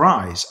are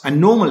surprise. And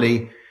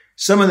normally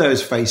some of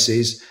those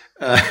faces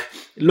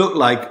look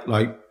like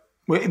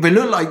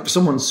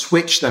someone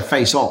switched their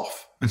face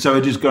off. And so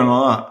they're just going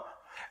like that.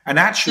 And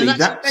So actually, that's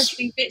your that's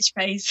resting bitch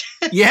face.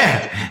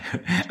 yeah,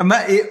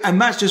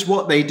 and that's just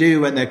what they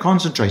do when they're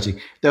concentrating.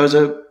 There was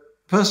a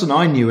person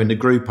I knew in the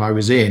group I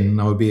was in,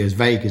 I would be as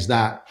vague as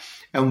that.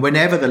 And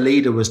whenever the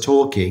leader was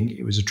talking,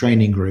 it was a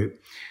training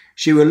group,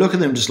 she would look at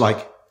them just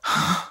like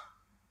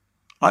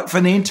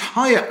for the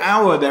entire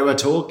hour they were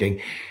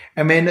talking.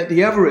 And then at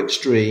the other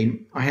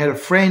extreme, I had a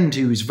friend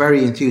who was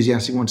very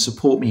enthusiastic, wanted to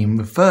support me in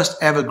the first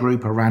ever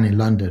group I ran in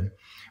London,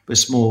 a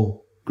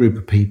small group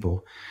of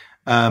people.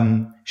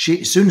 As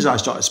soon as I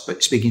started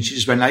speaking, she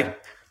just went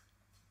like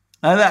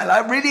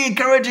that really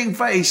encouraging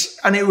face.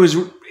 And it was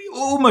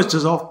almost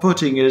as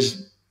off-putting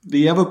as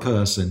the other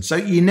person. So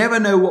you never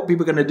know what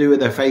people are going to do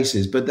with their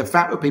faces. But the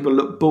fact that people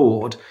look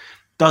bored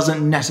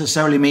doesn't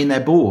necessarily mean they're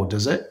bored,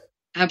 does it?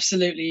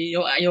 Absolutely.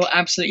 You're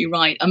absolutely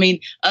right. I mean,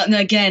 and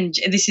again,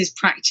 this is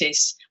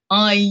practice.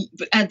 Being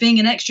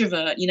an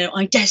extrovert,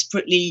 I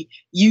desperately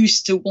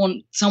used to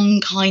want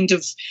some kind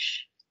of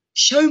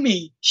show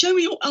me.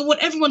 I want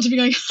everyone to be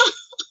going,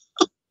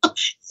 yes,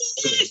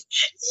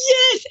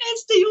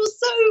 Esther, you're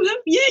so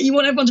happy. Yeah, you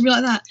want everyone to be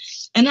like that.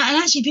 And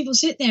actually people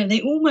sit there and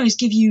they almost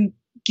give you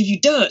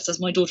dirts, as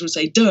my daughter would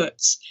say, dirty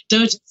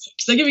looks.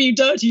 They're giving you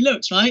dirty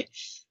looks, right?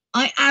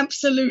 I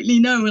absolutely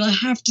know, and I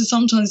have to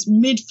sometimes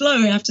mid-flow,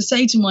 I have to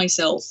say to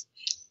myself,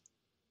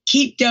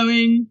 keep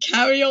going,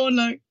 carry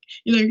on,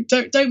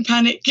 don't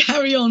panic,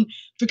 carry on,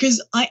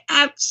 because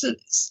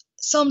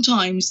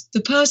sometimes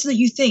the person that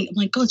you think, oh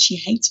my God, she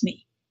hates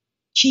me.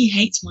 She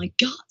hates my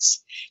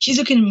guts. She's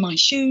looking at my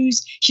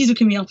shoes. She's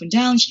looking me up and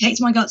down. She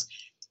hates my guts.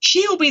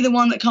 She'll be the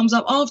one that comes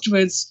up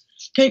afterwards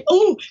going,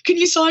 oh, can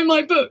you sign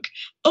my book?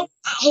 Oh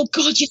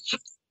God, you have.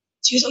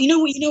 She goes, oh, you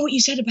know what you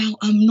said about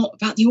not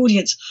about the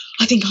audience.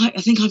 I think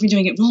I've been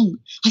doing it wrong.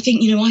 I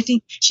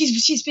think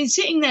she's been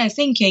sitting there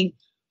thinking,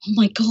 oh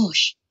my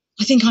gosh,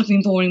 I think I've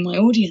been boring my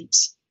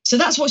audience. So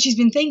that's what she's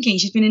been thinking.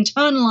 She's been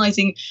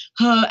internalizing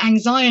her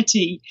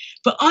anxiety.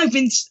 But I've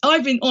been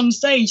on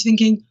stage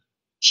thinking,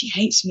 she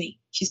hates me.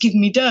 She's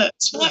giving me dirt.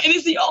 Right? And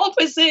it's the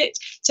opposite.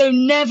 So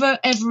never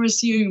ever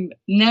assume.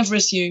 Never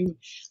assume.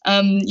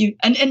 And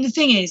the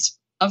thing is,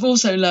 I've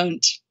also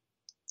learned.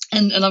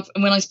 And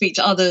when I speak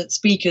to other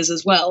speakers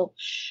as well,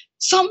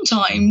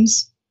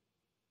 sometimes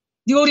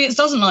the audience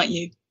doesn't like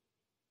you.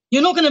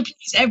 You're not going to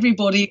please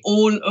everybody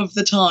all of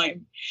the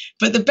time.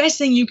 But the best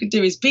thing you can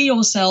do is be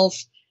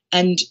yourself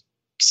and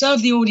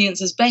serve the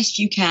audience as best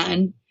you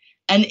can.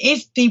 And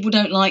if people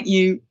don't like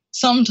you,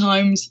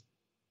 sometimes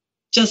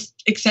just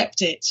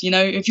accept it.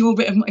 If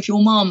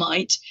you're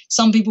Marmite,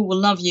 some people will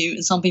love you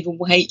and some people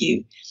will hate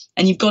you.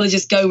 And you've got to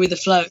just go with the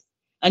flow.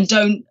 And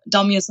don't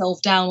dumb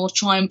yourself down or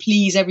try and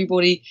please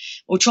everybody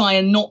or try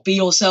and not be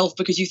yourself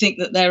because you think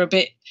that they're a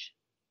bit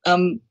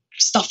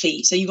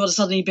stuffy. So you've got to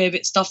suddenly be a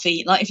bit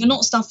stuffy. Like if you're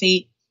not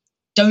stuffy,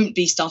 don't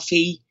be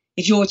stuffy.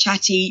 If you're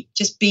chatty,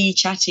 just be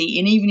chatty.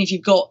 And even if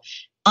you've got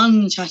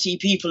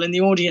unchatty people in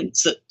the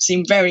audience that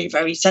seem very,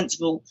 very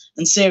sensible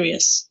and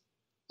serious,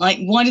 like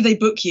why did they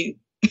book you?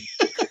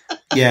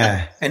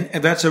 Yeah, and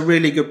that's a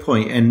really good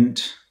point.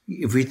 And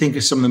if we think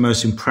of some of the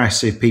most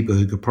impressive people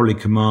who could probably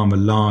command the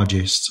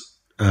largest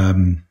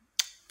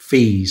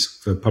fees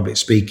for public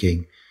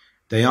speaking,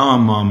 they are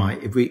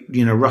Marmite. If we,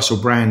 Russell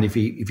Brand, if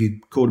you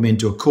called him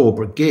into a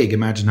corporate gig,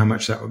 imagine how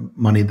much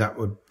money that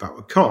would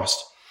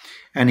cost.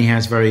 And he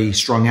has very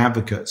strong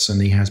advocates,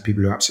 and he has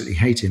people who absolutely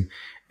hate him.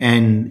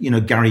 And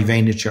Gary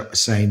Vaynerchuk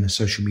was saying, the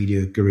social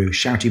media guru,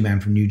 shouty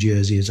man from New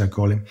Jersey, as I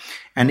call him.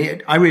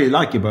 And I really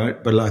like him,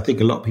 but I think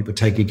a lot of people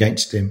take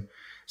against him.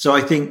 So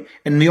I think,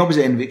 and the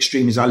opposite end of the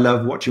extreme is I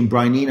love watching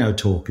Brian Eno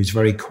talk. He's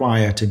very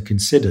quiet and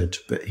considered,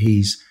 but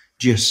his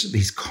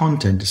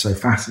content is so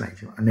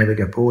fascinating. I never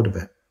get bored of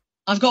it.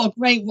 I've got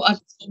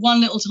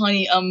one little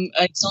tiny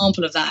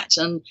example of that,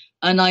 and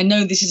I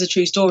know this is a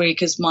true story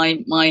because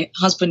my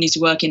husband used to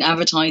work in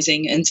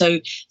advertising, and so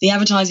the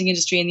advertising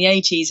industry in the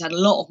 80s had a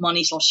lot of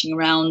money sloshing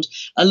around,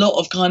 a lot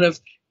of kind of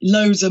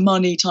loads of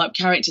money type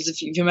characters,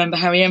 if you remember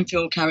Harry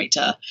Enfield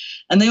character,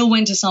 and they all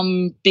went to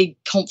some big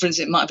conference.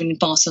 It might have been in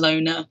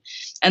Barcelona,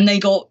 and they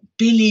got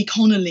Billy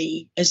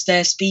Connolly as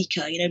their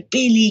speaker.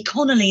 Billy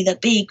Connolly, the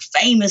big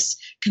famous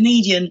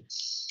comedian.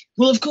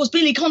 Well, of course,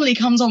 Billy Connolly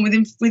comes on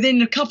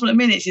within a couple of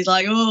minutes. He's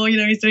like,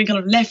 he's doing kind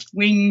of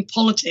left-wing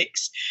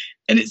politics.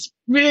 And it's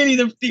really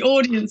the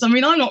audience. I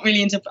mean, I'm not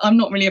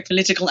really a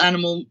political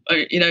animal,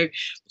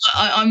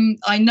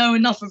 I know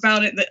enough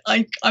about it that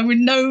I would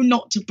know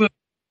not to book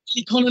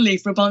Billy Connolly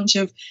for a bunch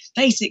of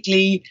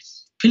basically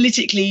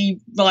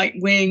politically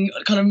right-wing,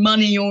 kind of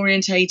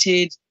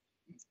money-orientated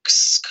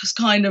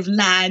kind of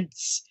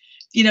lads,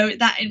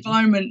 that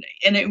environment.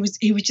 And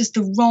he was just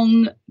the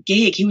wrong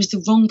gig. He was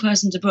the wrong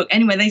person to book.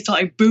 Anyway, they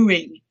started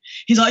booing.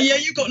 He's like, yeah,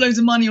 you've got loads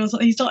of money or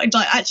something. He started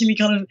actually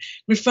kind of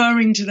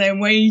referring to their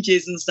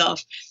wages and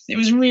stuff. It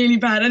was really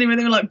bad. Anyway,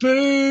 they were like,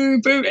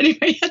 boo, boo. Anyway,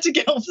 he had to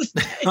get off the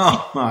stage.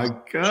 Oh my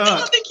God.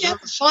 I think he had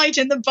to fight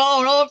in the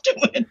bar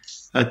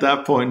afterwards. At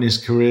that point in his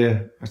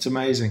career. That's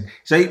amazing.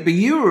 So, but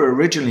you were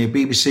originally a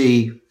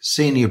BBC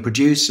senior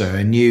producer,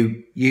 and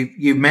you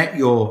met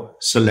your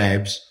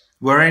celebs.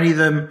 Were any of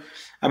them,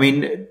 I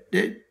mean,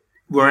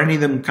 were any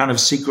of them kind of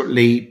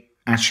secretly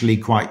actually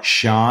quite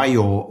shy,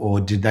 or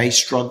did they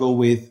struggle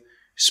with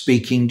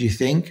speaking, do you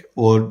think?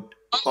 Or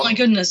oh my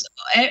goodness,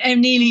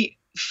 nearly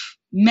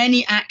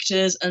many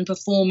actors and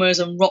performers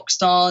and rock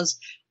stars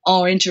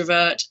are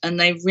introvert, and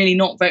they're really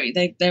not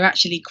they're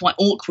actually quite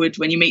awkward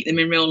when you meet them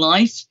in real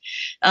life.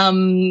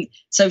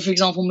 So for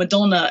example,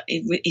 Madonna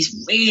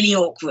is really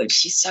awkward.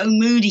 She's so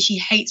moody. She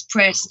hates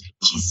press.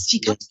 She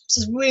comes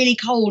as really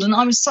cold, and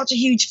I was such a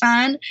huge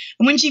fan.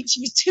 And when she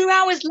was 2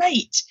 hours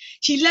late,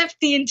 she left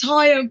the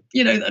entire,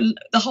 the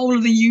whole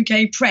of the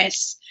UK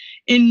press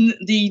in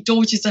the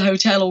Dorchester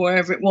Hotel or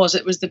wherever it was.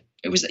 It was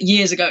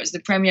years ago. It was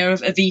the premiere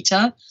of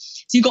Evita.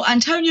 So you've got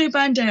Antonio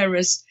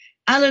Banderas,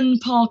 Alan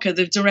Parker,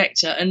 the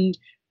director, and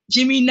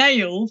Jimmy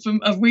Nail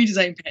of We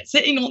Design Pet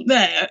sitting on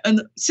there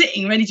and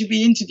sitting ready to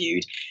be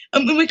interviewed.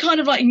 And we're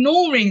kind of like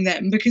ignoring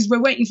them because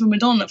we're waiting for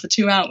Madonna for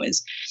 2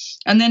 hours.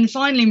 And then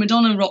finally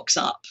Madonna rocks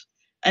up.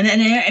 And then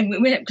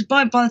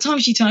by the time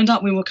she turned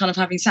up, we were kind of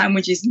having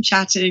sandwiches and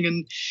chatting,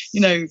 and,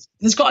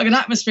 there's quite a good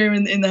atmosphere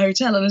in the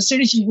hotel. And as soon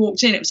as she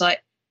walked in, it was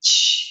like,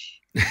 shh.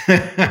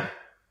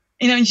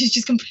 And she's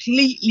just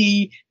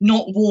completely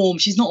not warm.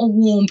 She's not a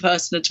warm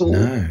person at all.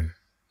 No.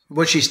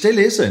 Well, she still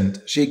isn't.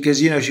 Because,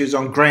 she was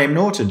on Graham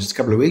Norton just a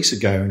couple of weeks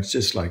ago, and it's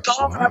just like,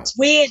 God, wow. That's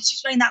weird.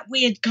 She's wearing that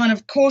weird kind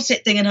of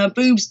corset thing, and her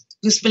boobs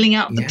were spilling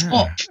out the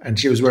top. And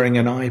she was wearing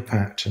an eye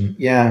patch, and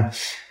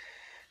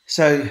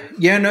So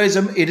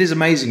it is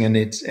amazing, and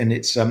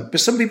it's but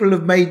some people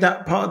have made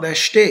that part of their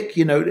shtick.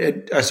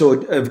 I saw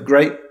a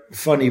great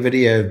funny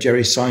video of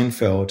Jerry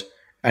Seinfeld,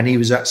 and he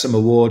was at some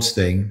awards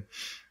thing.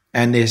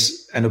 And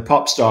a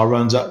pop star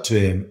runs up to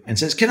him and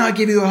says, "Can I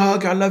give you a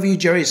hug? I love you,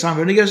 Jerry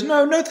Seinfeld." And he goes,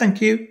 "No,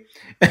 thank you."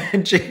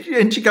 And she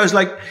goes,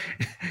 "No,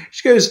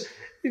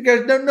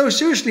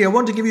 seriously, I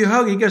want to give you a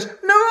hug." He goes,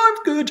 "No, I'm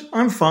good.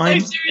 I'm fine."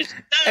 No, seriously,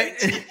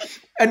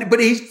 no.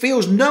 But he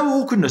feels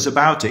no awkwardness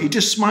about it. He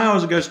just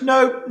smiles and goes,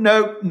 "No,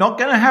 not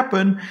going to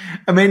happen."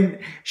 I mean,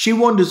 she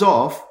wanders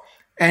off,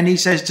 and he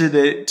says to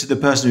the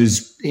person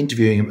who's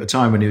interviewing him at the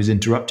time when he was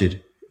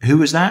interrupted, "Who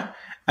was that?"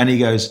 And he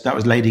goes, "That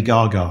was Lady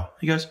Gaga."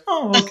 He goes,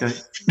 "Oh, okay."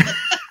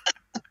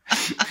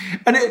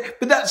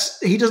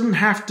 He doesn't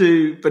have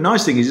to. But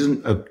nice thing is, he's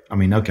worth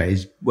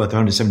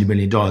 $170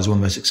 million, one of the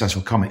most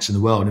successful comics in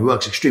the world, and he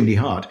works extremely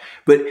hard.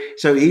 But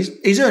so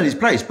he's earned his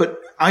place. But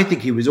I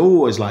think he was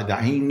always like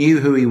that. He knew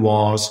who he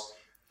was.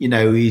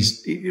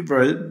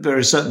 There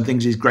are certain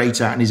things he's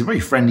great at, and he's a very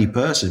friendly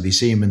person. We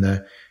see him in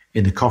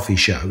the coffee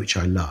show, which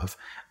I love.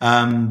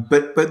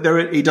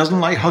 But he doesn't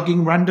like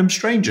hugging random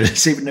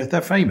strangers, even if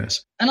they're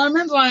famous. And I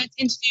remember I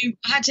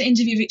had to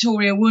interview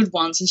Victoria Wood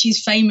once, and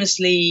she's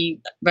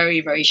famously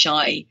very, very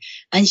shy.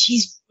 And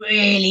she's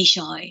really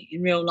shy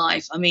in real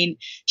life. I mean,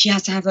 she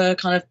has to have her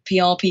kind of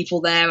PR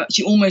people there.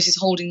 She almost is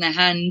holding their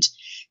hand.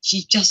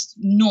 She's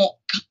not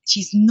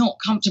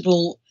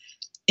comfortable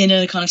in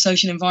a kind of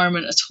social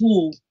environment at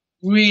all.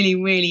 Really,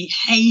 really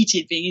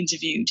hated being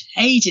interviewed,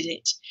 hated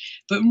it.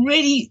 But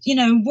really,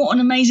 what an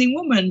amazing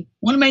woman,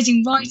 what an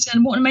amazing writer,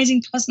 and what an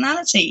amazing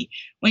personality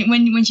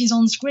when she's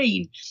on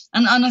screen.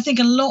 And I think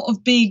a lot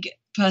of big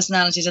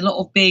personalities, a lot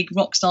of big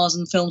rock stars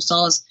and film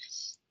stars,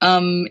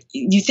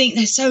 you think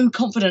they're so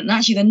confident, and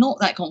actually they're not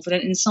that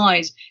confident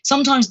inside.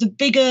 Sometimes the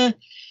bigger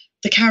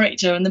the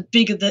character and the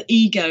bigger the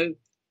ego,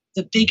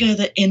 the bigger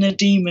the inner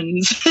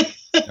demons.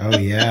 Oh,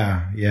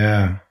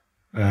 yeah.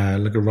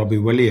 Look at Robbie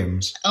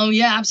Williams. Oh,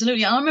 yeah,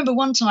 absolutely. I remember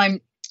one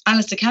time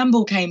Alistair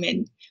Campbell came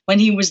in when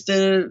he was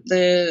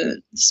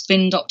the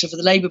spin doctor for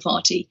the Labour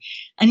Party,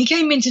 and he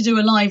came in to do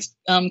a live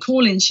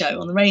call-in show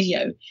on the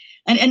radio.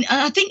 And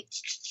I think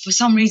for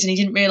some reason he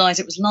didn't realise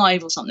it was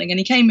live or something. And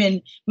he came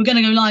in, we're going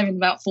to go live in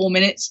about 4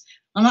 minutes.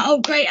 I'm like,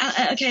 "Oh, great.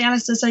 Okay,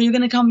 Alistair, so you're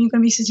going to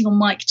be sitting on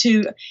mic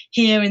 2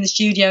 here in the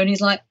studio." And he's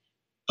like,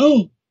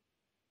 "Oh,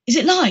 is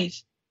it live?"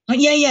 I'm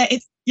like, yeah,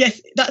 yes,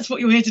 that's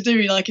what you're here to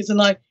do. Like, it's a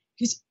live.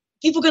 Because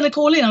people going to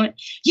call in. I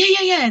went,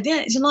 yeah,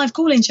 it's a live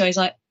call-in show. He's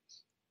like,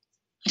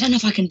 "I don't know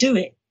if I can do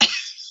it." And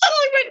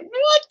I went,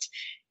 "What?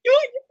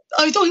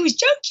 I thought he was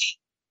joking.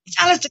 It's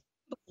Alistair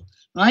Campbell,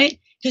 right?"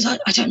 Because I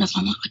don't know if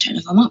I'm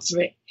up for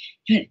it.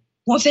 He went,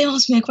 "What if they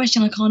ask me a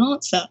question I can't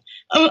answer?"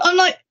 I'm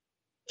like,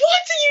 "What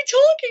are you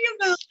talking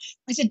about?"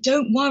 I said,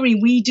 "Don't worry,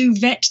 we do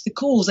vet the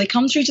calls. They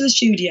come through to the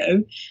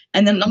studio,"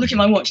 and then I'm looking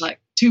at my watch, like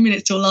 2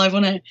 minutes till live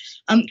on air.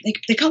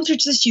 They come through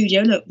to the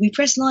studio. Look, we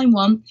press line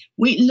 1.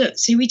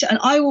 And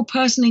I will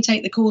personally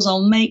take the calls.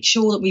 I'll make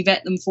sure that we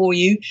vet them for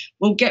you.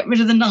 We'll get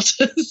rid of the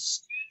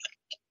nutters.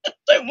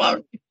 Don't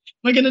worry.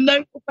 We're going to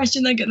know what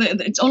question they're going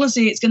to.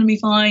 Honestly, it's going to be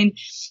fine.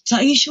 It's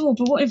like, "Are you sure?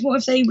 But what if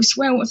they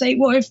swear? What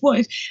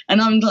if?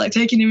 And I'm like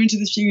taking him into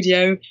the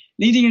studio,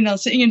 leading him down,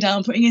 sitting him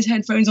down, putting his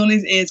headphones on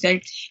his ears,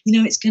 going,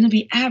 "It's going to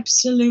be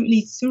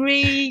absolutely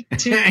 3,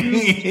 2."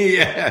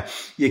 Yeah,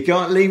 you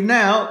can't leave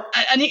now.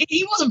 And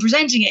he wasn't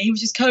presenting it; he was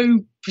just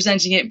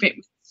co-presenting it, bit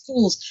with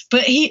falls.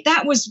 But he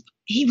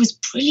was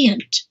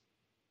brilliant.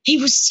 He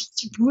was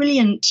such a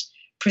brilliant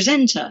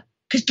presenter.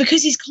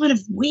 Because he's kind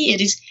of weird,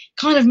 he's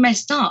kind of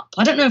messed up.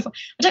 I don't know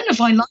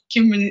if I like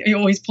him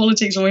or his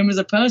politics or him as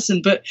a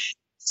person, but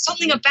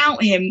something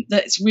about him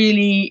that's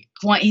really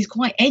he's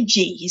quite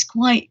edgy. He's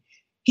quite,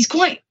 he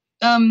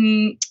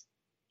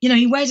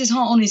wears his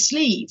heart on his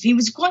sleeve. He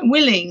was quite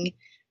willing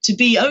to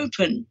be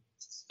open.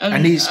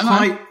 And he's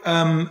quite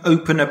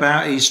open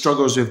about his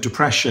struggles with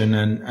depression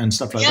and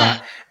stuff like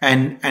that.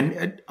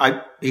 And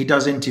he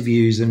does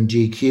interviews on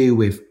GQ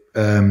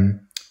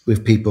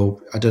with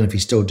people. I don't know if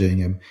he's still doing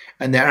them,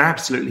 and they're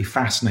absolutely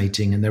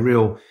fascinating, and they're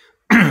real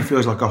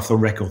feels like off the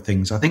record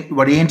things. I think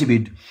he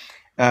interviewed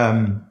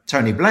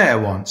Tony Blair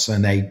once,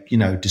 and they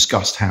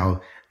discussed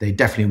how they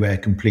definitely were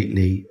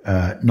completely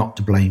not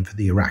to blame for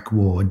the Iraq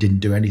War and didn't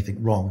do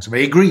anything wrong. So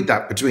they agreed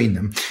that between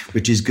them,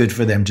 which is good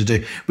for them to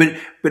do.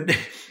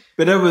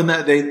 But other than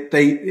that,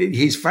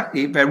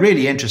 they're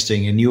really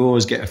interesting, and you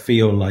always get a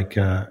feel like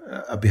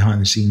a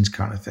behind the scenes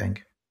kind of thing.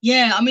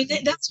 Yeah, I mean,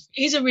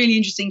 he's a really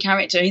interesting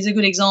character. He's a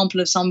good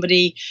example of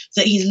somebody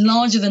that he's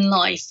larger than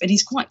life, and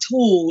he's quite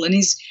tall, and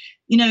he's,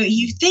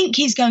 you think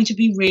he's going to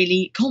be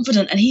really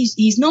confident, and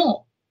he's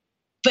not,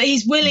 but he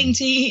is willing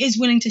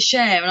to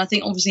share. And I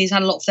think obviously he's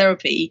had a lot of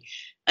therapy,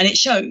 and it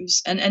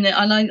shows. And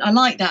I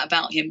like that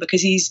about him,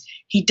 because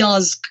he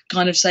does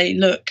kind of say,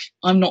 look,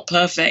 I'm not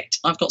perfect.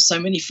 I've got so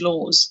many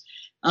flaws.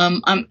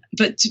 But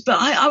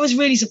I was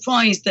really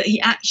surprised that he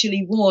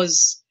actually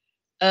was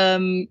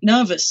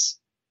nervous.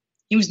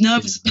 He was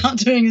nervous about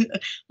doing it.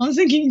 I was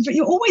thinking, but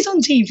you're always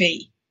on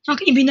TV. How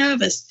can you be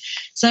nervous?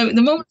 So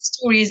the moral of the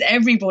story is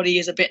everybody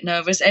is a bit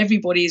nervous.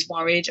 Everybody is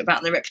worried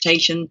about their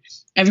reputation.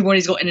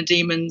 Everybody's got inner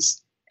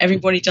demons.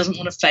 Everybody doesn't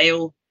want to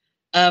fail.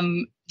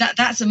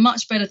 That's a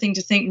much better thing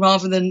to think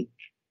rather than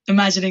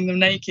imagining them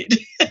naked.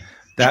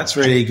 That's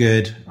really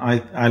good.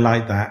 I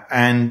like that.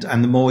 And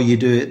the more you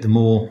do it,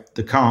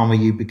 the calmer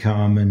you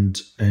become,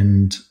 and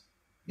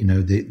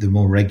the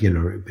more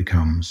regular it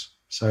becomes.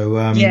 So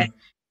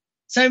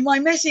So my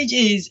message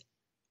is,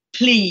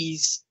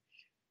 please,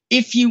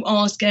 if you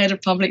are scared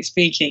of public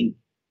speaking,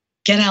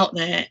 get out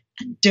there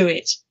and do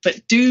it.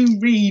 But do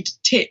read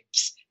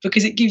tips,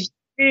 because it gives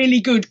really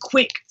good,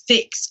 quick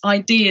fix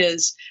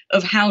ideas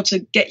of how to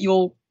get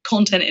your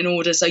content in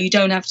order, so you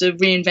don't have to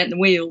reinvent the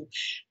wheel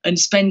and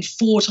spend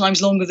 4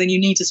 times longer than you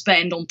need to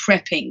spend on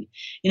prepping.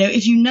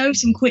 If you know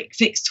some quick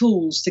fix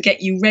tools to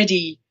get you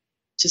ready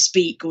to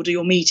speak or do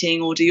your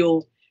meeting or do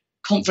your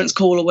conference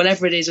call or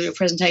whatever it is, or your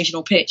presentation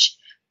or pitch,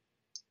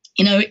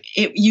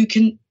 you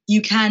can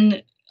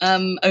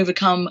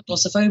overcome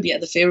glossophobia,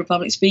 the fear of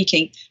public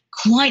speaking,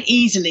 quite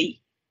easily.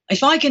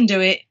 If I can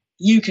do it,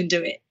 you can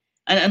do it.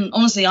 And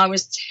honestly, I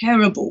was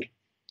terrible.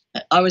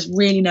 I was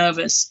really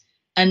nervous,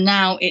 and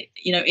now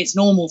it's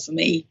normal for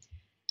me.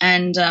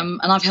 And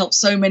I've helped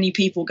so many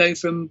people go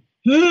from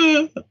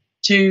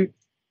to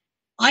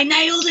I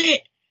nailed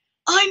it.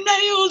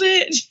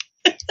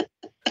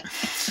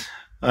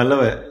 I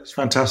love it. It's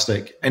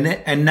fantastic.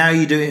 And now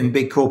you do it in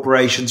big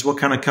corporations. What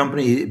kind of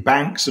company?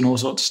 Banks and all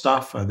sorts of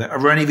stuff? Are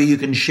there any of you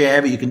can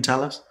share, but you can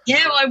tell us?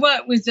 Yeah, I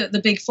work with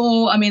the big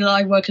four. I mean,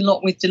 I work a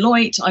lot with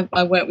Deloitte.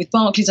 I work with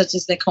Barclays. I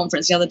just their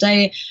conference the other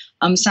day.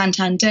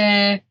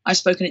 Santander. I've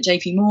spoken at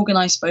JP Morgan.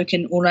 I've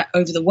spoken all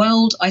over the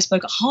world. I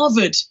spoke at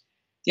Harvard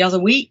the other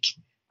week.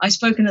 I've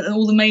spoken at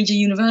all the major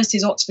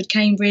universities, Oxford,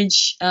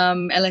 Cambridge,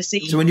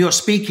 LSE. So when you're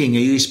speaking, are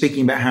you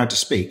speaking about how to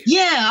speak?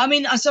 Yeah, I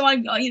mean, so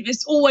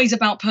it's always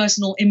about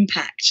personal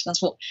impact. That's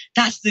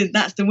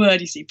the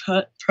word, you see,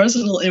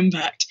 personal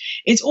impact.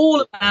 It's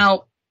all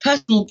about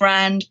personal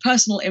brand,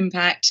 personal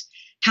impact,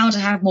 how to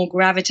have more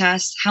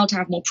gravitas, how to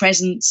have more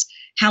presence,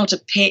 how to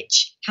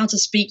pitch, how to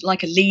speak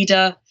like a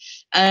leader,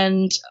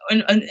 and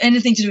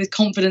anything to do with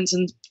confidence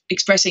and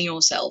expressing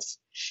yourself.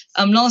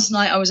 Last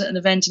night I was at an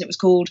event, and it was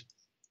called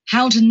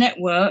How to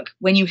Network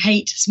When You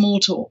Hate Small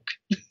Talk.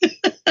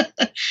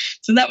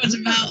 So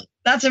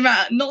that's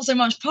about not so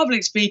much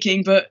public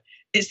speaking, but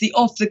it's the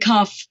off the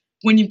cuff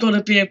when you've got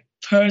to be a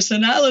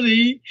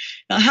personality.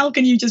 Now, how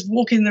can you just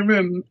walk in the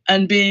room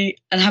and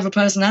have a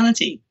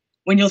personality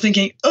when you're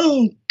thinking,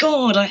 oh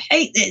God, I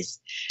hate this?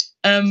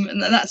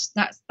 And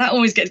that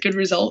always gets good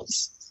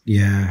results.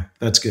 Yeah,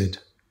 that's good.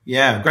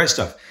 Yeah, great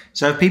stuff.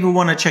 So if people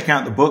want to check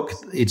out the book,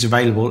 it's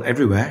available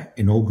everywhere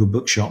in all good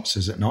bookshops,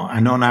 is it not?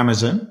 And on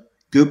Amazon.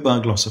 Goodbye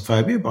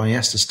Glossophobia by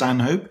Esther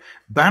Stanhope.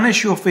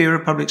 Banish Your Fear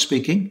of Public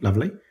Speaking.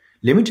 Lovely.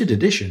 Limited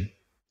edition.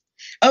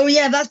 Oh,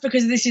 yeah, that's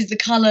because this is the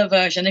colour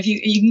version. If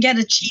you can get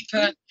a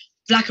cheaper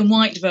black and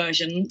white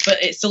version,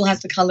 but it still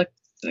has the colour.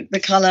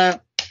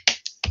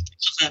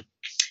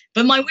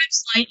 But my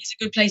website is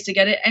a good place to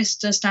get it,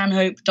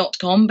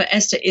 estherstanhope.com, but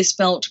Esther is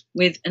spelt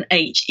with an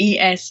H,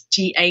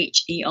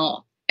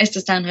 ESTHER,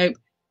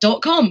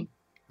 estherstanhope.com.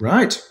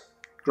 Right.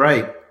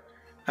 Great.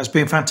 That's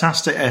been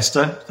fantastic,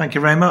 Esther. Thank you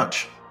very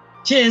much.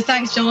 Cheers.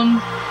 Thanks, John.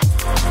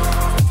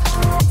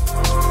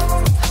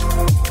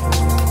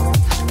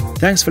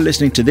 Thanks for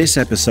listening to this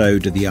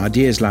episode of the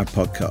Ideas Lab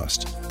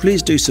podcast.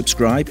 Please do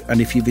subscribe,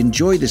 and if you've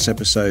enjoyed this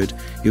episode,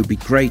 it would be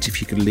great if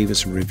you could leave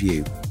us a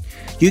review.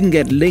 You can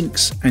get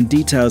links and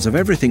details of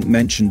everything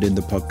mentioned in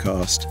the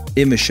podcast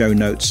in the show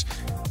notes,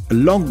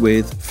 along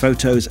with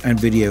photos and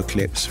video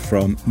clips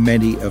from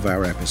many of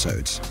our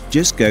episodes.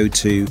 Just go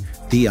to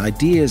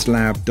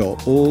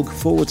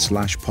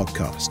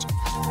theideaslab.org/podcast.